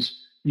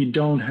scenes. You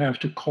don't have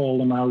to call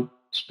them out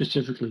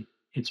specifically.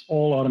 It's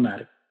all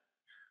automatic.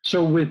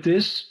 So with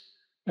this,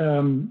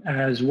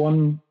 as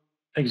one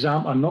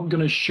example, I'm not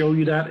going to show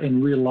you that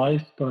in real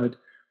life, but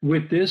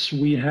with this,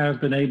 we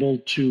have been able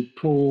to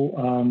pull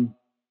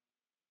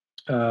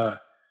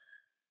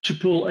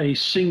a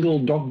single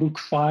docbook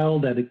file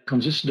that it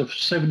consisted of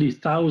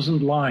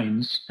 70,000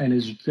 lines and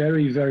is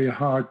very, very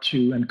hard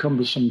to and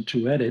cumbersome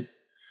to edit.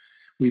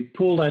 We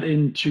pull that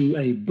into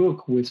a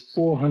book with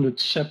 400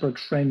 separate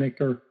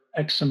FrameMaker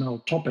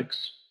XML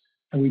topics,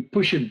 and we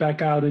push it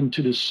back out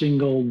into the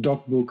single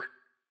docbook,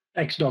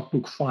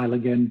 XDocbook file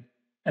again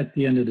at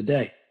the end of the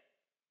day.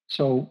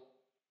 So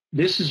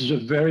this is a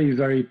very,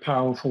 very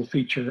powerful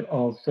feature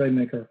of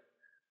FrameMaker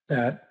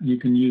that you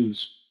can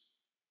use.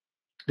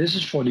 This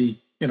is for the,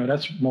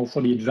 that's more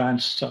for the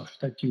advanced stuff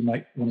that you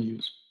might want to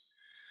use.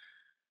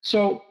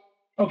 So,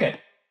 okay,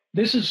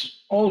 this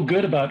is all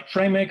good about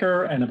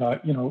FrameMaker and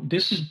about,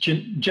 this is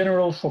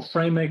general for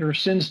FrameMaker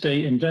since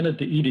they invented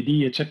the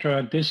EDD,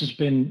 etc. This has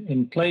been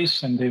in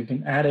place and they've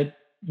been added,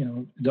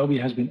 Adobe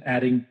has been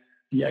adding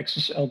the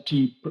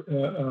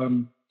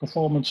XSLT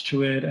performance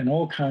to it and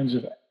all kinds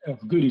of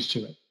goodies to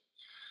it.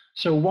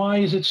 So why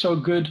is it so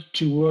good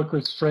to work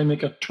with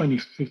FrameMaker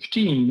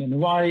 2015, and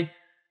why,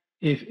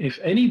 if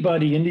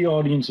anybody in the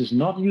audience is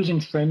not using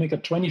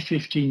FrameMaker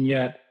 2015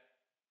 yet,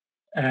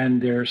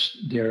 and they're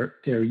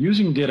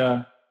using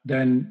DITA,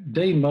 then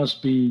they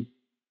must be,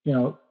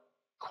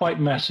 quite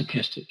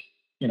masochistic,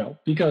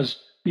 because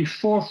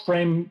before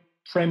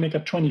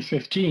FrameMaker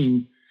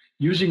 2015,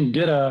 using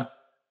DITA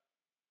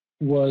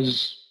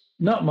was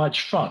not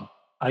much fun.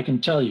 I can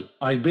tell you,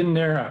 I've been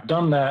there, I've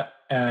done that,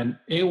 and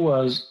it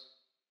was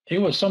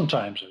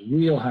sometimes a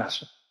real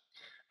hassle.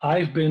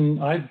 I've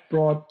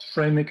brought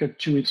FrameMaker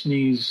to its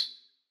knees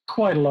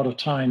quite a lot of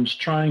times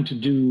trying to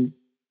do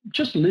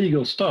just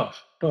legal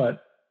stuff,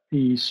 but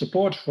the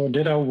support for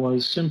DITA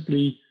was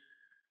simply,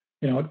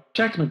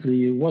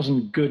 technically it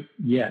wasn't good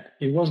yet.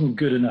 It wasn't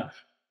good enough.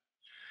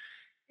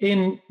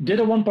 In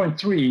DITA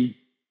 1.3,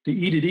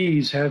 the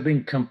EDDs have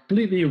been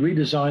completely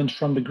redesigned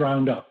from the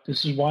ground up.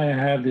 This is why I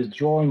have this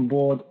drawing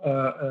board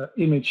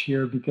image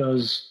here,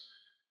 because,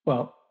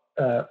 well,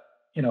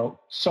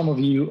 some of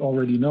you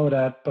already know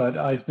that, but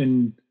I've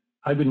been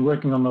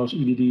working on those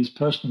EDDs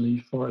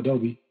personally for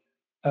Adobe.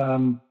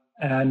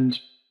 And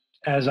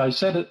as I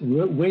said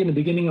way in the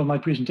beginning of my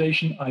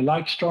presentation, I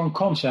like strong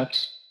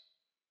concepts,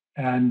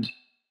 and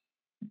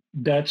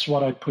that's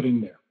what I put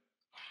in there.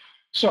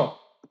 So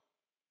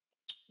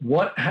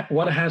what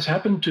has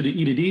happened to the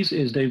EDDs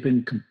is they've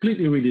been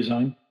completely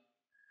redesigned.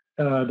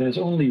 There's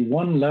only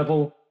one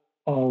level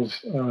of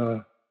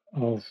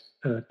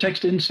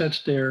text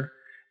insets there,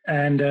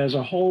 and there's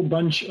a whole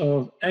bunch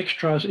of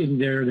extras in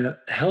there that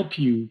help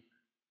you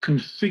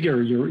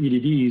configure your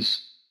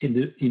EDDs in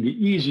the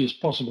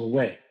easiest possible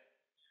way.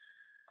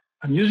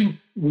 We're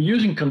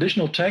using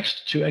conditional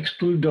text to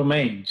exclude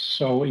domains.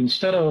 So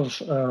instead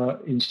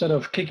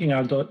of kicking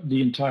out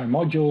the entire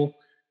module,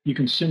 you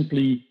can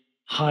simply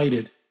hide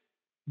it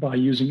by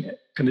using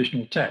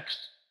conditional text.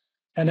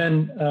 And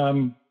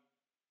then,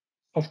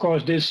 of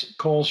course, this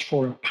calls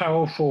for a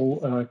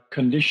powerful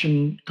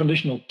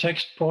conditional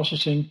text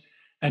processing,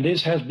 and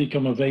this has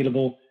become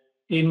available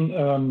in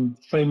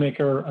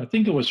FrameMaker. I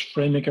think it was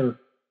FrameMaker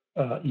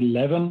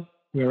 11,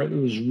 where it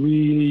was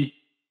really,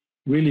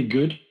 really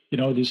good. You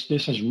know, this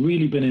has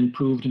really been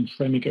improved in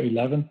FrameMaker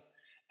 11,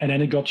 and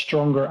then it got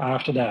stronger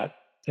after that.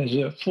 There's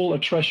a full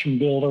expression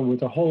builder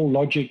with a whole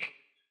logic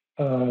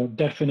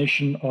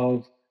definition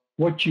of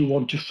what you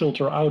want to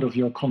filter out of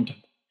your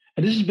content.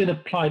 And this has been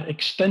applied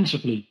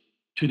extensively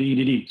to the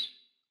EDDs.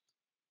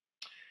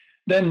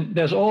 Then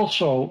there's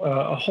also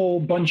a whole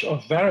bunch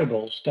of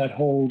variables that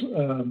hold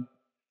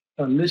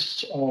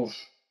lists of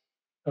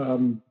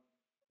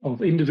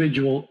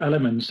individual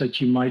elements that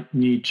you might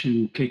need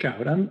to kick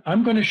out.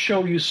 I'm going to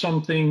show you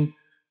something.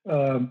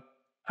 I'm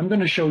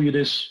going to show you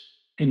this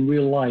in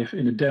real life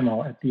in a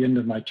demo at the end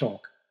of my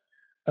talk,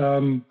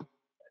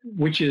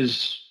 which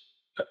is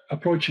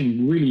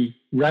approaching really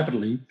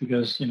rapidly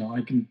because, you know,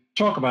 I can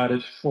talk about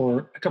it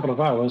for a couple of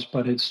hours,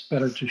 but it's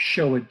better to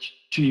show it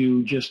to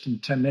you just in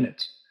 10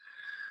 minutes.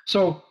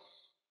 So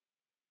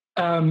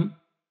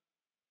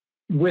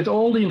with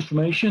all the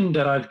information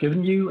that I've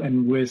given you,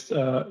 and with,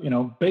 you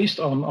know, based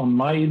on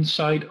my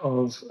insight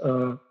of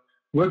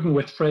working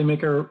with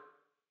FrameMaker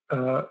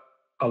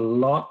a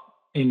lot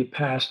in the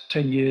past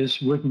 10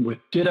 years, working with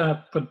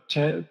DITA for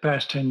the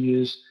past 10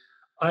 years,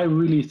 I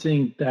really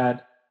think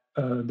that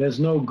there's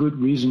no good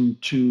reason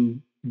to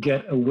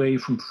get away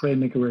from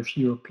FrameMaker if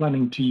you're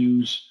planning to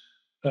use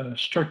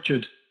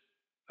structured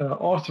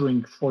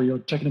authoring for your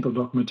technical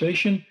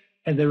documentation,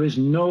 and there is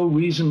no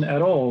reason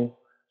at all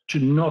to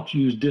not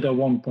use DITA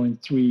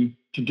 1.3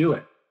 to do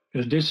it,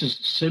 because this is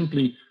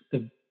simply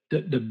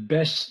the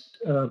best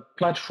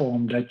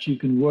platform that you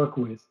can work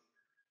with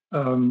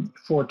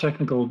for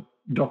technical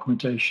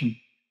documentation,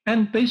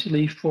 and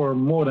basically for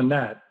more than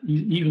that,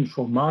 even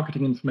for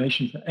marketing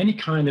information, for any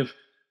kind of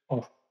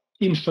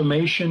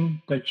information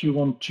that you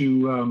want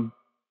to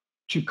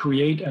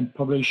create and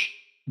publish.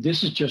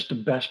 This is just the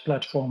best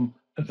platform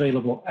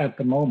available at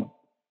the moment.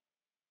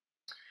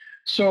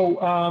 So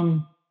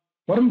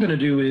what I'm going to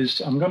do is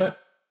I'm going to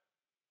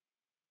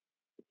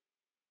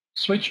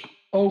switch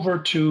over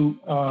to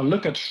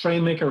look at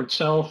FrameMaker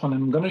itself, and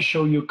I'm going to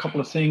show you a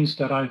couple of things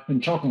that I've been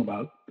talking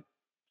about.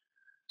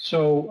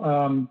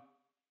 So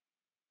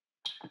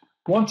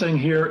one thing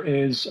here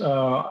is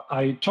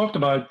I talked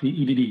about the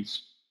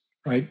EDDs,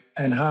 right,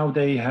 and how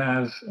they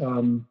have,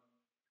 I'm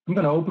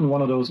going to open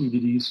one of those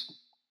EDDs,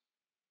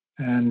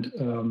 and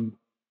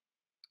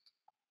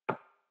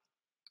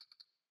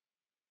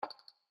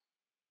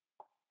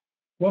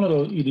one of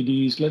those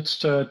EDDs, let's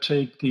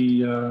take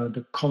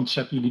the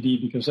concept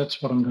EDD, because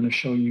that's what I'm going to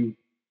show you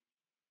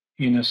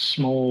in a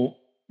small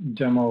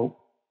demo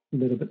a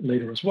little bit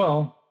later as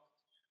well.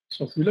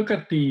 So if we look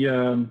at the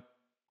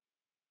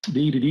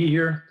EDD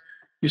here,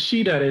 you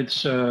see that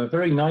it's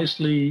very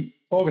nicely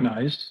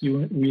organized.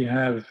 We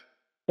have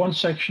one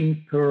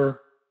section per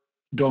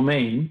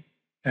domain,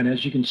 and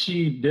as you can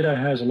see, DITA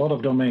has a lot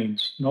of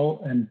domains.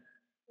 And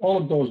all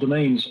of those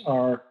domains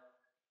are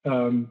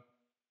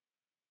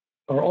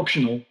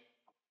optional,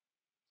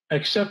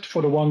 except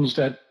for the ones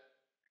that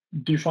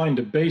define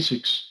the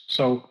basics.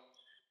 So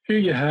here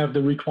you have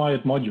the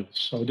required modules.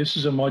 So this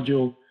is a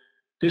module.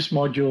 This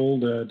module,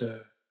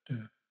 the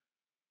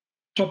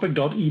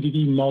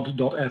topic.edd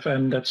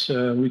mod.fm, that's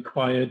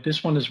required.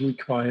 This one is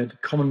required.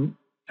 Common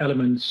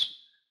elements,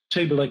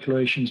 table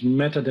declarations,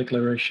 meta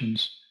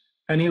declarations,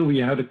 and here we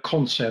have the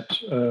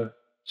concept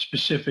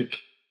specific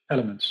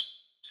elements.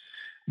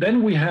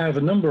 Then we have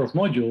a number of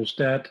modules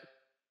that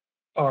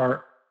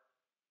are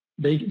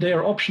they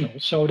are optional,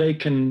 so they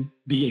can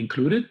be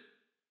included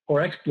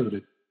or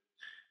excluded.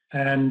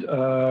 And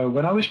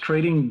when I was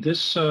creating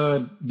these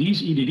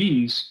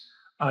EDDs,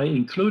 I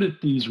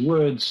included these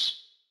words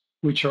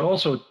which are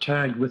also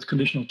tagged with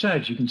conditional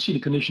tags. You can see the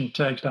conditional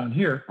tags down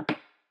here.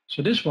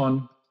 So this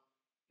one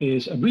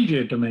is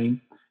abbreviated domain,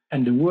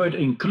 and the word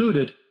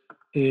included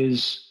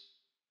is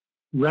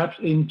wrapped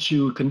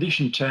into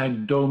condition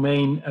tag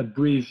domain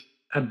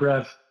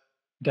abbrev-d.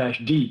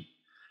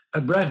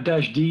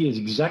 Abbrev-d is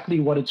exactly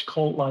what it's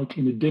called like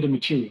in the DITA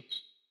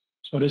materials.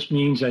 So this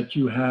means that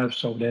you have,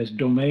 so there's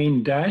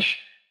domain dash,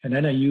 and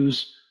then I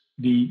use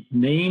the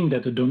name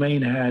that the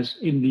domain has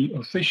in the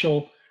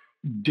official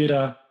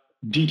DITA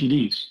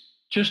DTDs,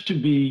 just to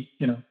be,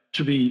 you know,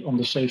 to be on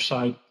the safe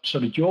side, so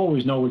that you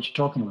always know what you're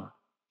talking about.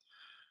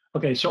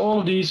 Okay, so all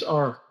of these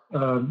are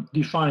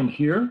defined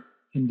here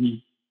in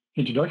the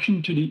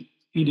introduction to the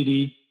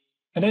EDD.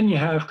 And then you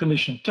have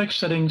conditional text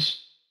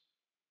settings,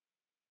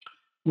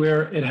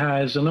 where it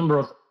has a number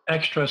of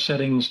extra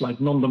settings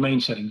like non-domain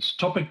settings.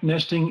 Topic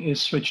nesting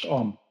is switched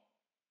on.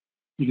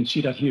 You can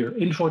see that here.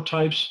 Info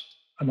types,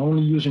 I'm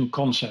only using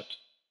concept.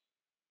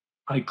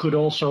 I could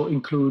also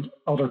include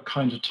other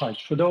kinds of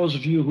types. For those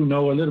of you who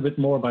know a little bit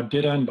more about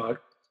DITA and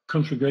about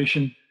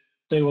configuration,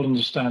 they will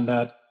understand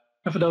that.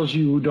 And for those of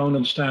you who don't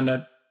understand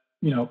that,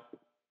 you know,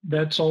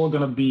 that's all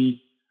going to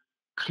be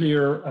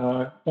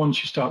clear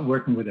once you start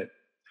working with it.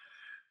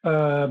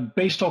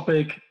 Base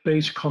topic,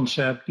 base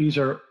concept, these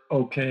are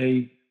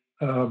okay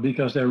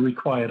because they're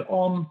required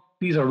on.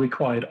 These are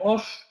required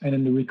off, and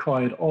in the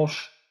required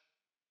off,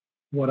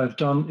 what I've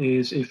done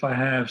is if I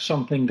have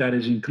something that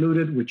is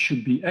included, which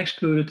should be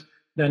excluded,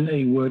 then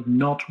a word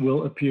not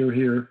will appear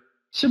here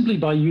simply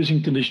by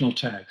using conditional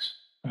tags,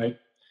 right?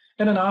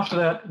 And then after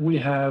that, we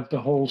have the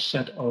whole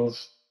set of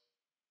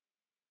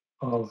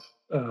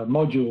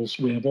modules.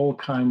 We have all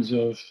kinds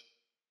of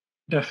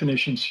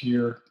definitions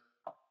here.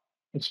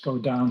 Let's go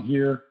down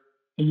here,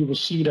 and you will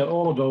see that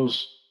all of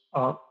those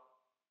are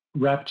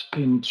wrapped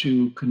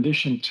into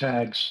condition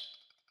tags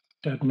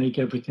that make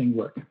everything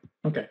work.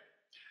 Okay.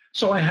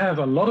 So I have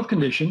a lot of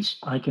conditions.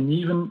 I can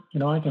even,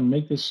 I can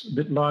make this a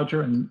bit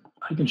larger, and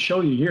I can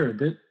show you here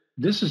that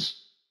this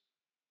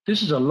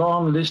is a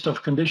long list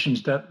of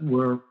conditions that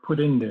were put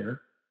in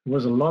there. It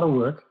was a lot of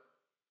work.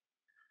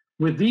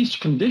 With these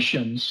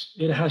conditions,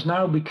 it has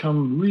now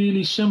become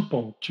really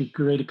simple to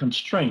create a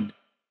constraint.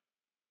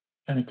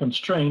 And a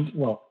constraint,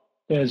 well,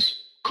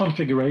 there's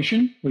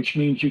configuration, which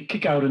means you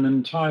kick out an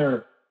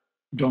entire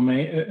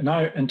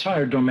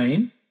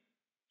domain.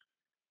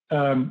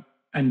 And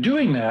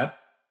doing that,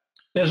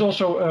 there's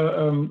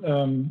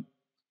also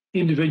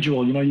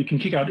individual, you can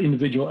kick out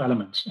individual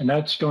elements, and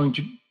that's going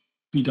to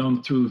be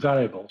done through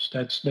variables.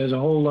 There's a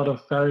whole lot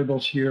of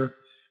variables here,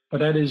 but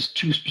that is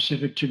too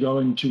specific to go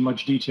into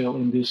much detail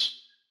in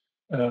this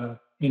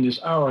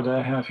hour that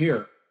I have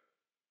here.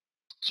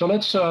 So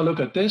let's look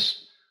at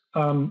this.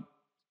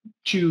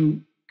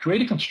 To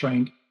create a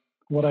constraint,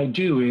 what I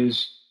do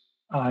is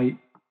I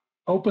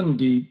open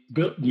the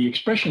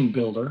expression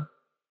builder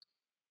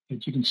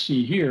that you can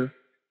see here,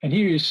 and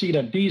here you see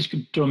that these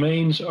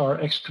domains are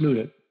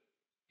excluded.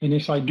 And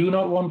if I do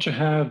not want to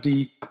have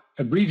the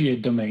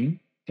abbreviate domain,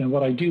 then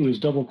what I do is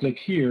double click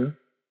here,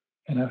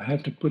 and I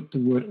have to put the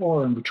word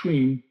or in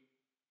between.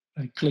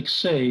 I click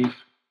save,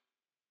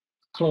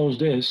 close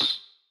this,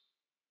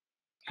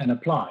 and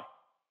apply.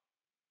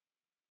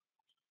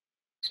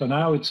 So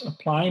now it's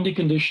applying the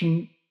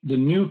condition, the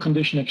new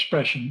condition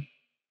expression.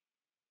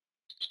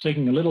 It's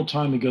taking a little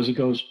time because it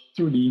goes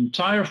through the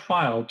entire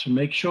file to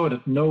make sure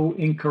that no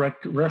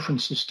incorrect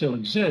references still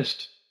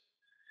exist.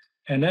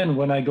 And then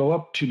when I go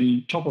up to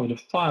the top of the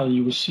file,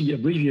 you will see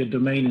abbreviate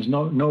domain is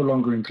no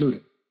longer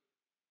included.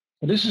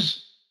 But this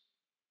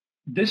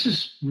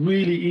is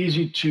really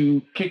easy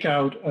to kick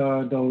out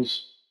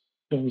those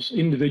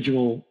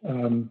individual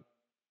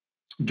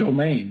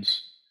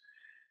domains.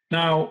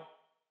 Now,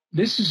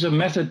 this is a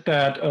method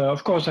that,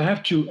 of course, I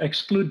have to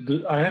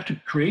I have to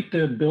create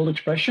the build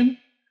expression.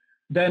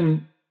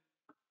 Then,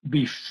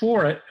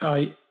 before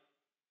I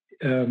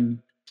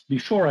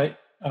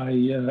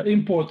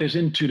import this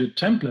into the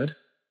template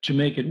to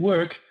make it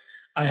work,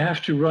 I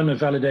have to run a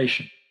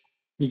validation,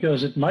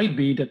 because it might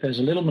be that there's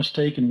a little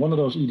mistake in one of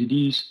those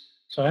EDDs.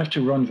 So I have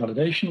to run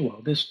validation.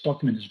 Well, this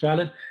document is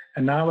valid,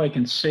 and now I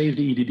can save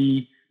the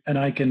EDD and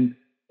I can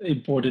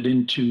import it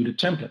into the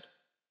template.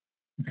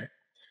 Okay.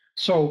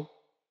 So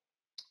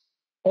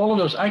all of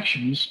those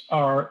actions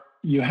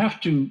you have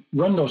to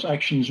run those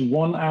actions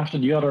one after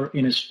the other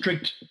in a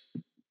strict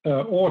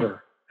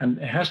order, and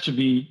it has to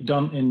be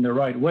done in the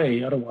right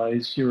way.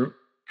 Otherwise, you're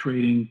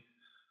creating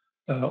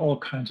all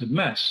kinds of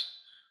mess.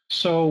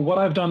 So what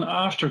I've done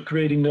after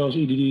creating those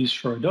EDDs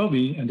for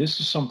Adobe, and this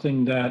is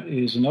something that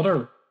is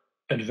another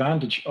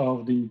advantage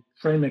of the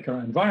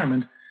FrameMaker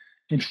environment,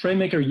 in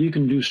FrameMaker you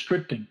can do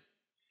scripting.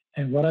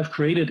 And what I've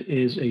created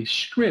is a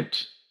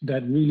script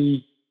that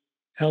really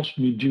helps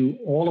me do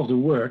all of the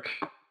work.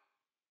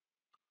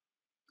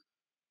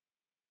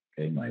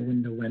 Okay, my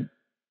window went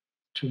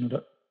to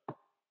another.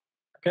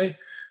 Okay,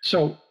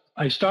 so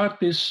I start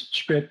this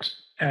script,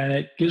 and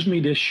it gives me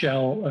this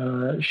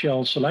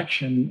shell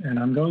selection, and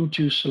I'm going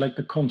to select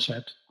the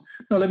concept.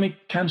 Now let me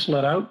cancel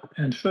that out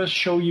and first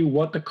show you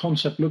what the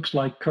concept looks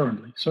like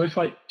currently. So if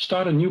I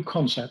start a new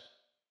concept,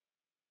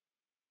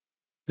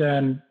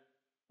 then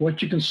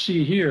what you can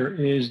see here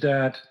is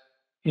that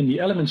in the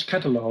elements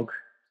catalog,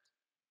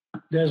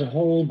 there's a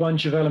whole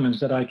bunch of elements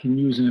that I can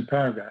use in a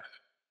paragraph.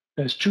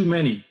 There's too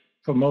many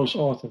for most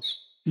authors,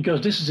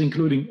 because this is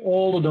including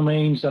all the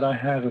domains that I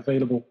have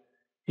available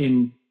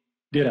in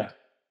DITA.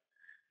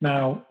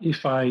 Now,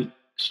 if I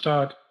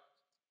start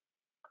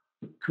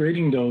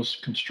creating those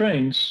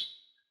constraints,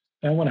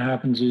 then what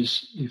happens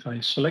is if I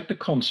select the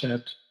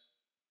concept,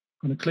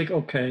 I'm going to click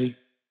OK.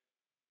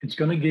 It's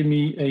going to give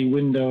me a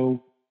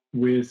window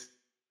with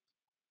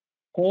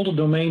all the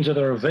domains that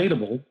are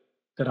available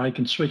that I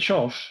can switch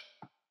off.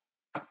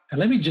 And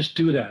let me just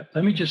do that.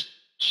 Let me just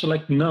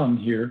select none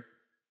here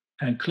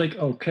and click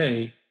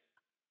OK.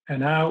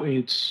 And now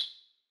it's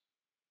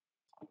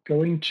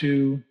going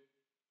to,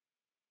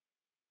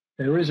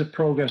 there is a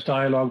progress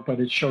dialog,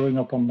 but it's showing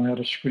up on my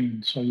other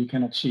screen, so you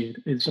cannot see it.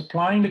 It's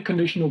applying the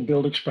conditional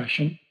build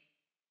expression.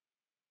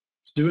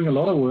 It's doing a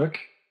lot of work.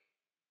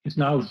 It's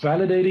now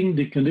validating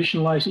the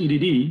conditionalized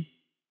EDD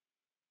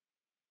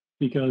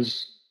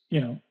because,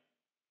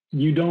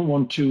 you don't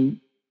want to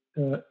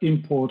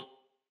import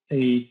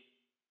an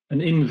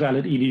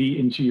invalid EDD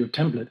into your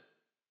template.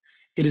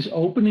 It is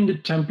opening the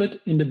template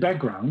in the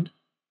background.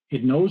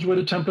 It knows where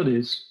the template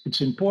is.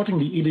 It's importing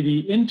the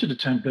EDD into the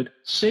template,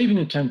 saving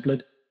the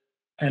template,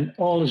 and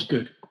all is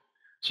good.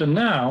 So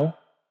now,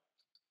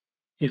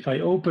 if I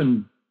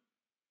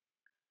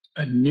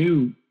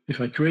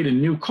create a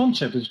new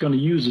concept, it's going to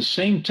use the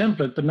same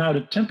template, but now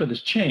the template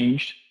has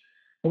changed.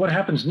 And what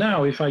happens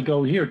now if I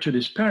go here to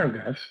this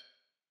paragraph,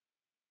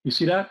 you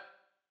see that?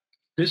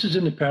 This is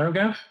in the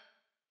paragraph,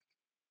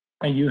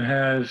 and you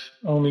have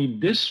only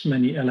this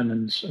many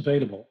elements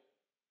available.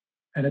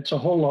 And it's a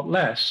whole lot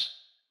less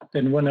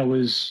than when I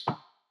was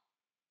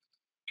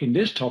in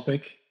this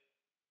topic.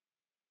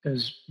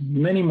 There's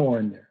many more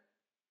in there,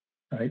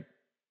 right?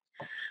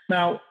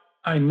 Now,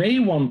 I may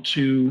want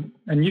to,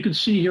 and you can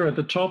see here at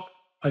the top,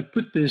 I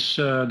put this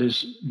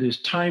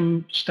this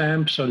time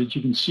stamp so that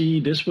you can see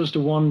this was the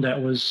one that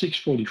was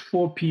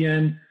 6:44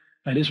 p.m.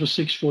 and this was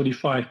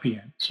 6:45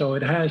 p.m. So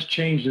it has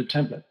changed the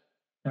template,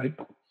 right?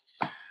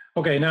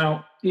 Okay,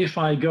 now if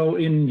I go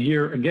in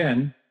here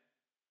again,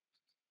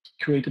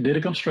 create the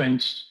data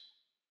constraints,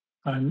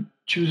 I'm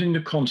choosing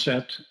the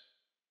concept.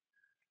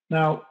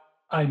 Now,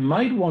 I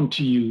might want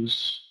to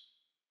use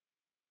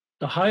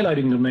the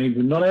highlighting domain,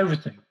 but not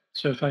everything.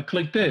 So if I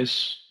click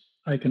this,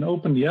 I can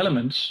open the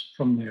elements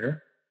from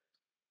there.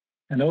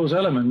 And those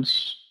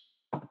elements,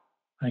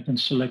 I can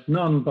select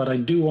none, but I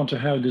do want to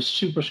have the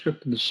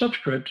superscript and the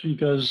subscript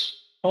because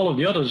all of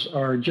the others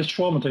are just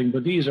formatting,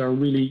 but these are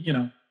really,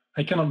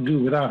 I cannot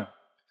do without them.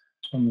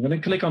 So I'm going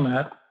to click on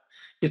that.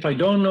 If I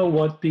don't know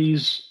what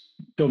these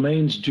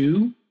domains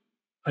do,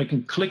 I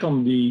can click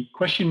on the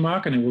question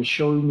mark and it will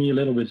show me a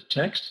little bit of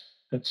text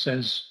that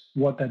says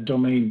what that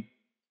domain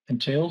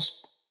entails.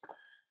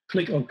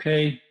 Click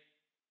OK,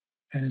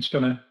 and it's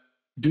going to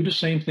do the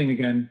same thing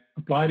again,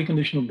 apply the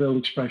conditional build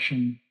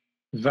expression,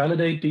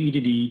 validate the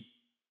EDD,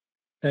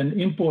 then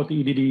import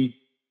the EDD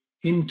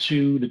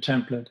into the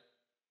template.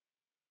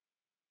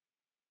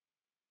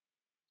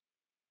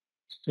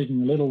 It's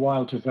taking a little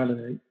while to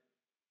validate.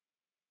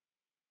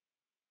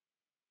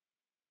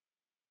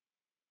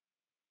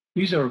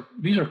 These are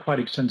quite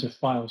extensive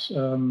files.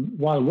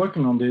 While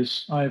working on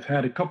this, I've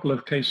had a couple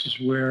of cases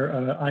where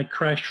I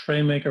crashed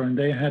FrameMaker and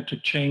they had to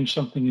change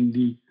something in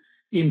the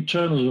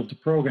internals of the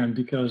program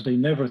because they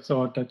never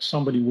thought that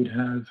somebody would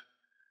have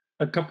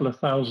a couple of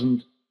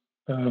thousand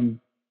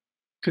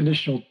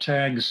conditional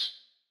tag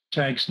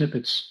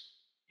snippets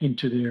in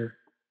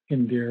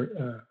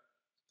their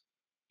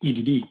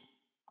EDD.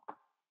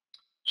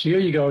 So here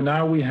you go.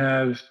 Now we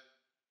have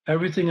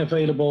everything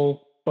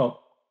available. Well,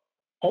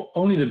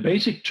 only the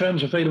basic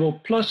terms available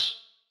plus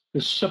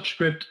the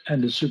subscript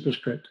and the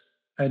superscript.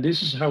 And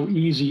this is how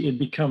easy it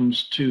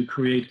becomes to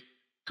create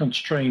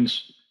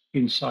constraints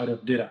inside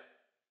of DITA.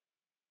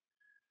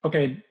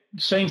 Okay,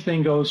 same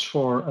thing goes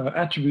for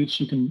attributes.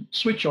 You can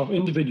switch off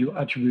individual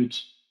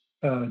attributes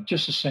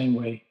just the same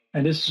way.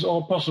 And this is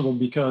all possible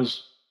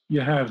because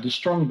you have the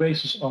strong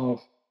basis of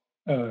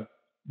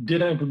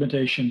DITA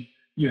implementation.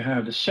 You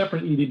have the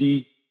separate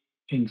EDD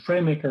in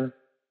FrameMaker,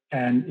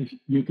 and if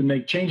you can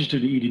make changes to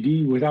the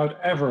EDD without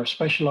ever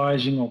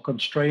specializing or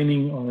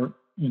constraining or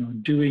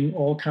doing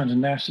all kinds of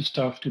nasty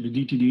stuff to the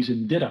DTDs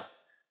in DITA.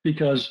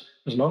 Because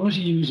as long as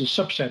you use a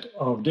subset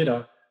of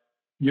DITA,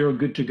 you're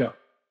good to go.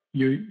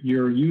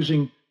 You're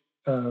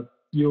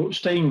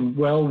staying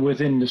well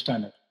within the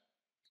standard.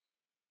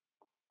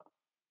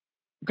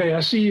 Okay,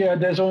 I see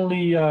there's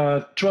only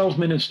 12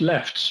 minutes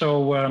left,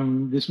 so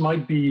this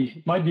might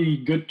be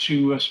good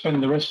to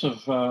spend the rest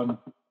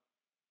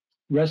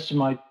of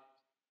my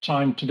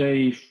time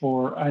today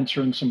for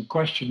answering some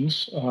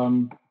questions.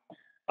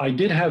 I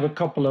did have a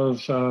couple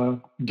of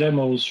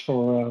demos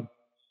for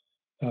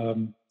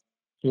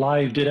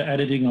live data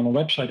editing on a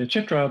website,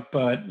 etc.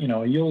 But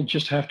you'll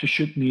just have to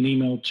shoot me an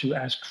email to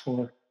ask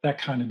for that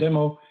kind of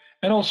demo.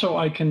 And also,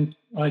 I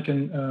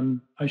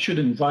should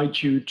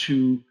invite you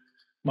to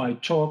my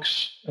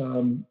talks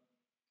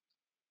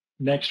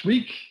next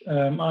week.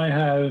 I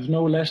have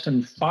no less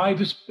than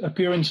 5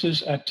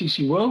 appearances at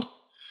TC World.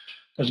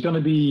 There's going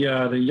to be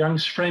the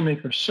Young's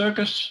FrameMaker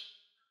Circus,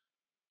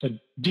 the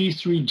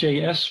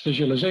D3JS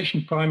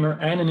visualization primer,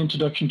 and an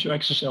introduction to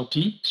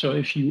XSLT. So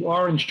if you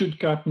are in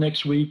Stuttgart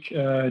next week,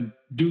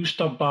 do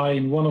stop by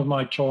in one of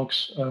my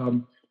talks.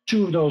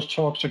 2 of those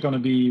talks are going to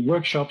be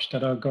workshops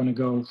that are going to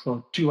go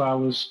for 2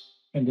 hours,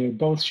 and they're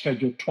both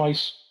scheduled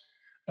twice.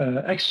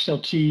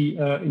 XSLT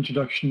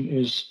introduction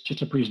is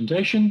just a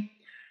presentation.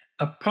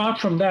 apart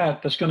from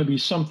that, there's going to be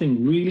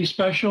something really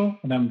special,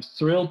 and I'm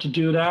thrilled to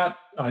do that.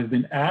 I've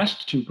been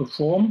asked to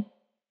perform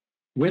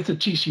with the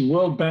TC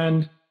World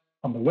Band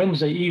on the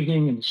Wednesday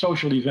evening in the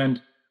social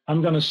event.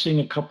 I'm going to sing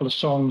a couple of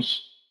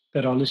songs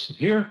that are listed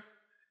here.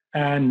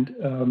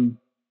 And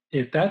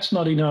if that's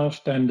not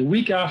enough, then the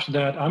week after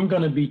that, I'm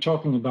going to be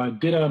talking about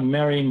DITA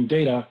marrying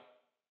data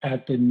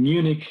at the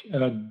Munich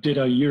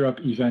DITA Europe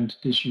event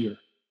this year.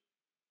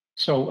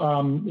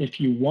 So if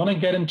you want to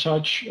get in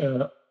touch,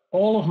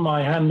 all of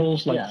my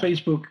handles like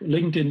Facebook,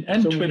 LinkedIn,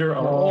 and Twitter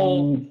are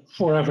all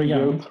Forever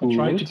Young. I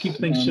try to keep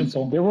things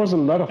simple. There was a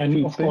lot of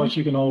and of course,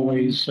 you can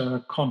always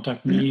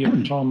contact me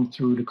or Tom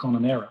through the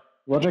Common Era.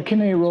 Roger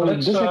Kinney wrote,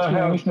 this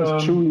explanation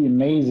is truly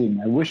amazing.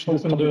 I wish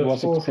this topic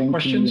was explained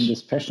to me in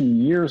this fashion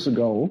years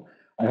ago.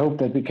 I hope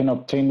that we can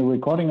obtain the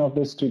recording of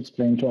this to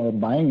explain to our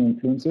buying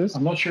influences.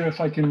 I'm not sure if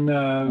I can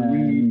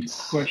read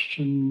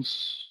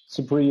questions.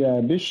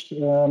 Supriya Bish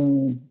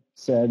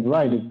said,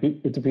 right,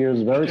 it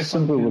appears very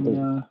simple with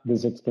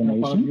this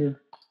explanation.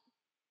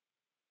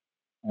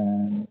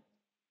 And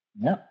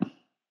yeah.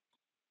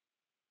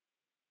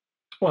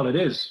 Well, it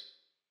is.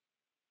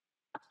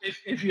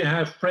 If you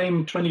have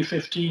Frame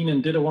 2015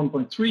 and DITA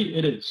 1.3,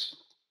 it is.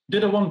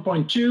 DITA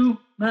 1.2,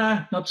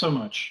 not so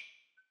much.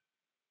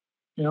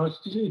 You know,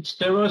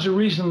 there was a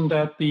reason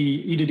that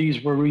the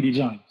EDDs were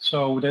redesigned.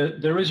 So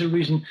there is a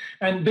reason.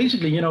 And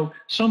basically, you know,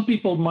 some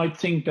people might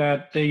think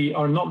that they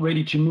are not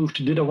ready to move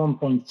to DITA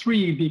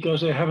 1.3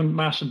 because they haven't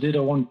mastered DITA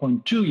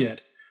 1.2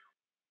 yet.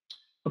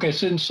 Okay,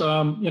 since,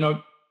 you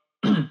know,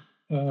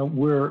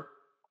 we're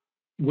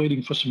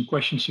waiting for some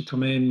questions to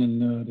come in,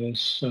 and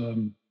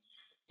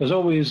there's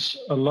always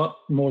a lot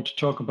more to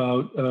talk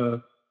about.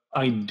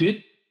 I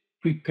did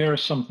prepare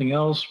something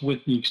else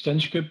with the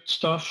ExtendScript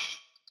stuff,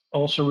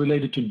 also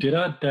related to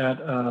DITA,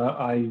 that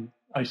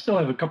I still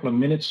have a couple of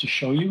minutes to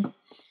show you,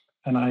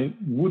 and I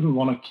wouldn't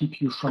want to keep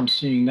you from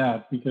seeing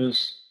that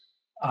because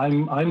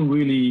I'm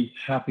really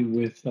happy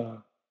with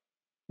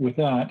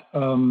that.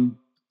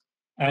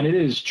 And it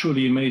is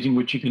truly amazing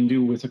what you can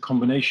do with a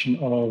combination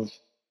of,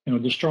 you know,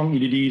 the strong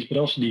EDDs, but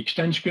also the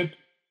ExtendScript.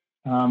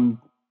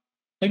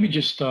 Let me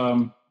just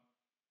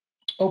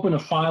open a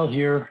file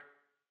here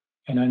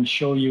and then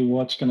show you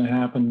what's going to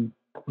happen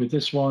with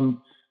this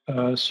one.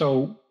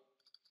 So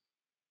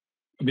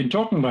I've been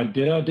talking about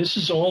DITA. This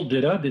is all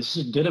DITA. This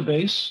is a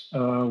database.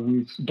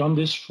 We've done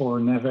this for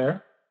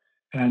Naver,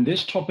 and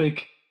this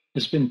topic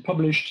has been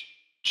published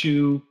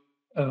to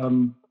a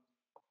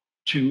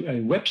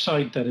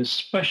website that is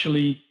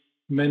specially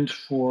meant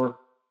for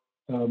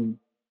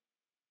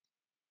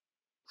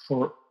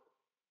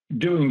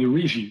doing the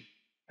review.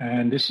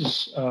 And this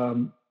is,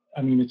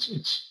 I mean,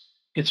 it's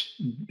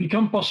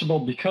become possible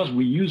because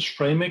we use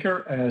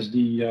FrameMaker as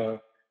the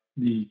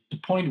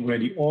point where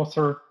the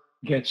author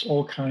gets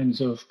all kinds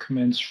of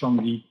comments from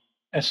the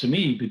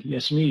SME, but the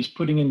SME is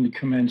putting in the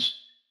comments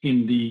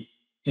in the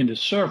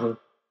server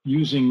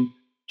using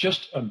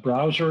just a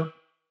browser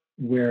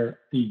where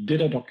the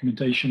DITA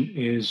documentation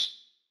is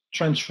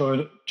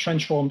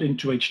transformed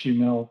into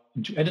HTML,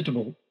 into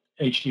editable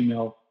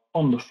HTML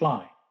on the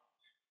fly.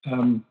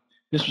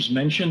 This was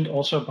mentioned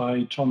also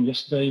by Tom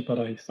yesterday, but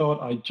I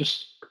thought I'd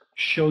just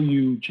show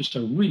you just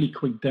a really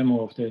quick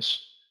demo of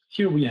this.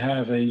 Here we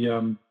have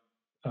a,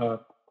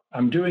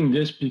 I'm doing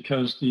this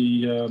because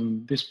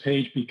this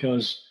page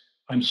because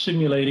I'm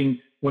simulating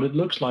what it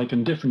looks like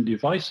on different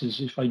devices.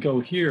 If I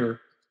go here,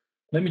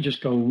 let me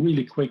just go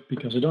really quick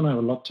because I don't have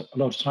a lot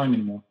of time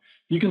anymore.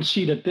 You can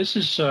see that this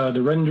is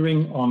the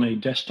rendering on a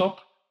desktop,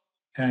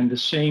 and the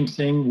same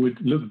thing would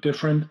look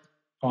different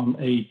on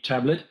a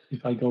tablet.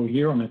 If I go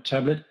here on a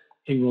tablet,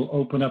 it will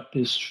open up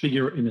this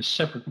figure in a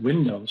separate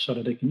window so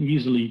that I can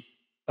easily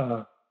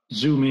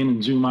zoom in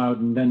and zoom out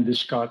and then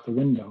discard the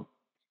window.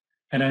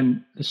 And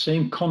then the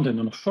same content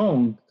on a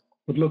phone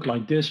would look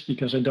like this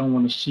because I don't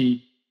want to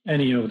see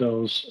any of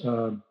those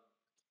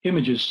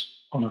images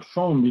on a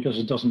phone because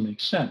it doesn't make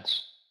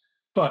sense.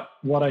 But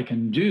what I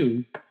can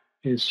do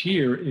is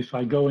here, if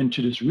I go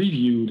into this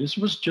review, this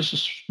was just a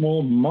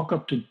small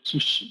mock-up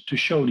to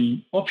show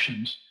the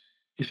options.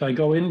 If I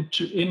go in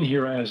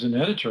here as an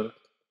editor,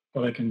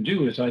 what I can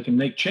do is I can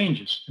make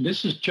changes. And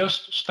this is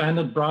just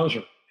standard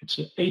browser. It's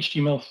an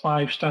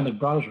HTML5 standard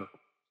browser.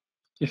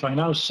 If I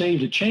now save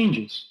the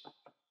changes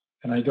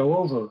and I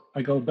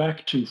go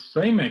back to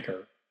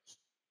FrameMaker,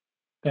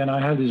 then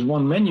I have this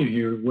one menu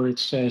here where it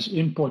says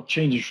import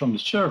changes from the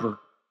server.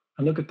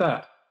 And look at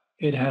that.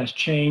 It has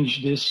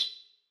changed this.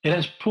 It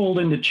has pulled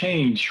in the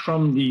change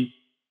from the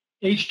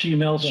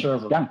HTML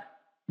server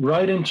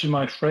right into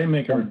my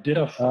FrameMaker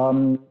DITA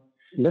file.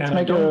 Let's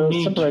make a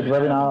separate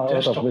webinar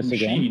out of this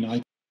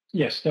again.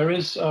 Yes, there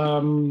is.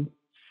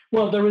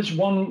 Well, there is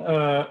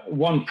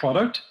one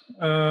product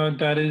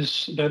that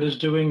is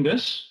doing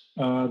this.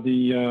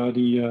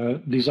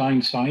 The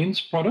design science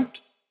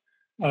product,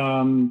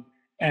 and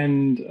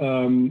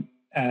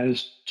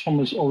as Tom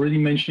was already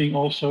mentioning,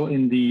 also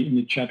in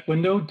the chat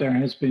window, there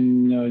has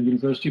been a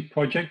university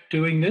project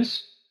doing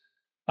this.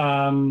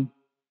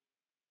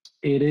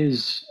 It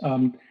is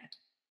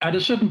At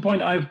a certain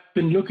point, I've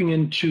been looking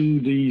into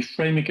the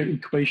FrameMaker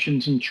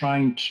equations and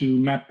trying to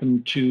map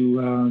them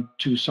to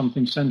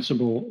something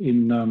sensible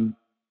in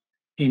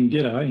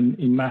DITA,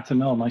 in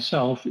MathML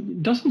myself.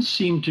 It doesn't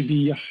seem to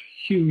be a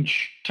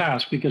huge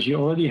task because you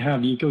already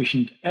have the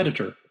equation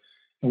editor.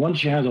 And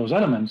once you have those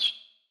elements,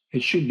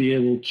 it should be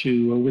able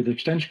to, with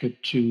extension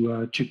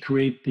to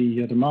create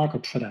the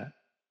markup for that.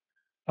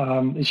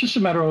 It's just a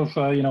matter of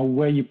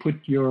where you put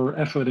your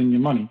effort and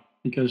your money,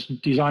 because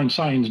design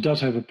science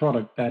does have a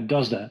product that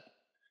does that,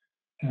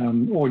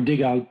 or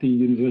dig out the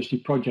university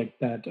project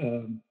that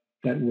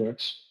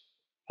works.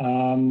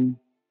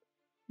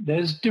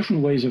 There's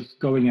different ways of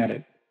going at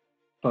it,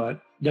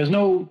 but there's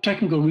no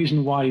technical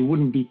reason why it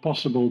wouldn't be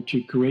possible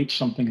to create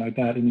something like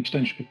that in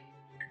extension.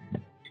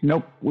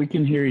 Nope, we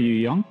can hear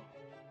you, Jang.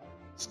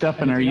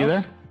 Stefan, are you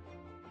there?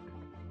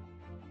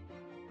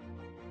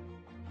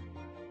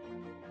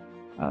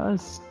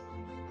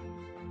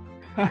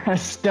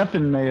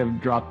 Stefan may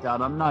have dropped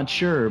out. I'm not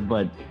sure,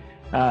 but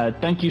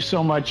thank you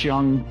so much,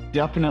 Jang.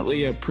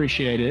 Definitely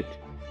appreciate it.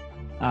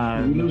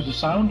 Did we lose the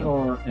sound,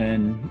 or?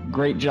 And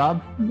great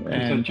job,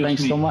 and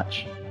thanks so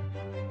much.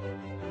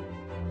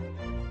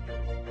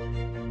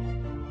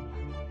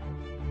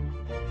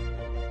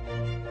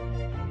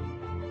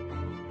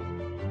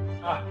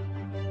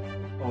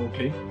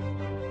 Okay.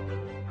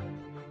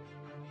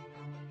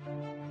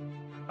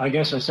 I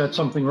guess I said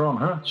something wrong,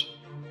 huh?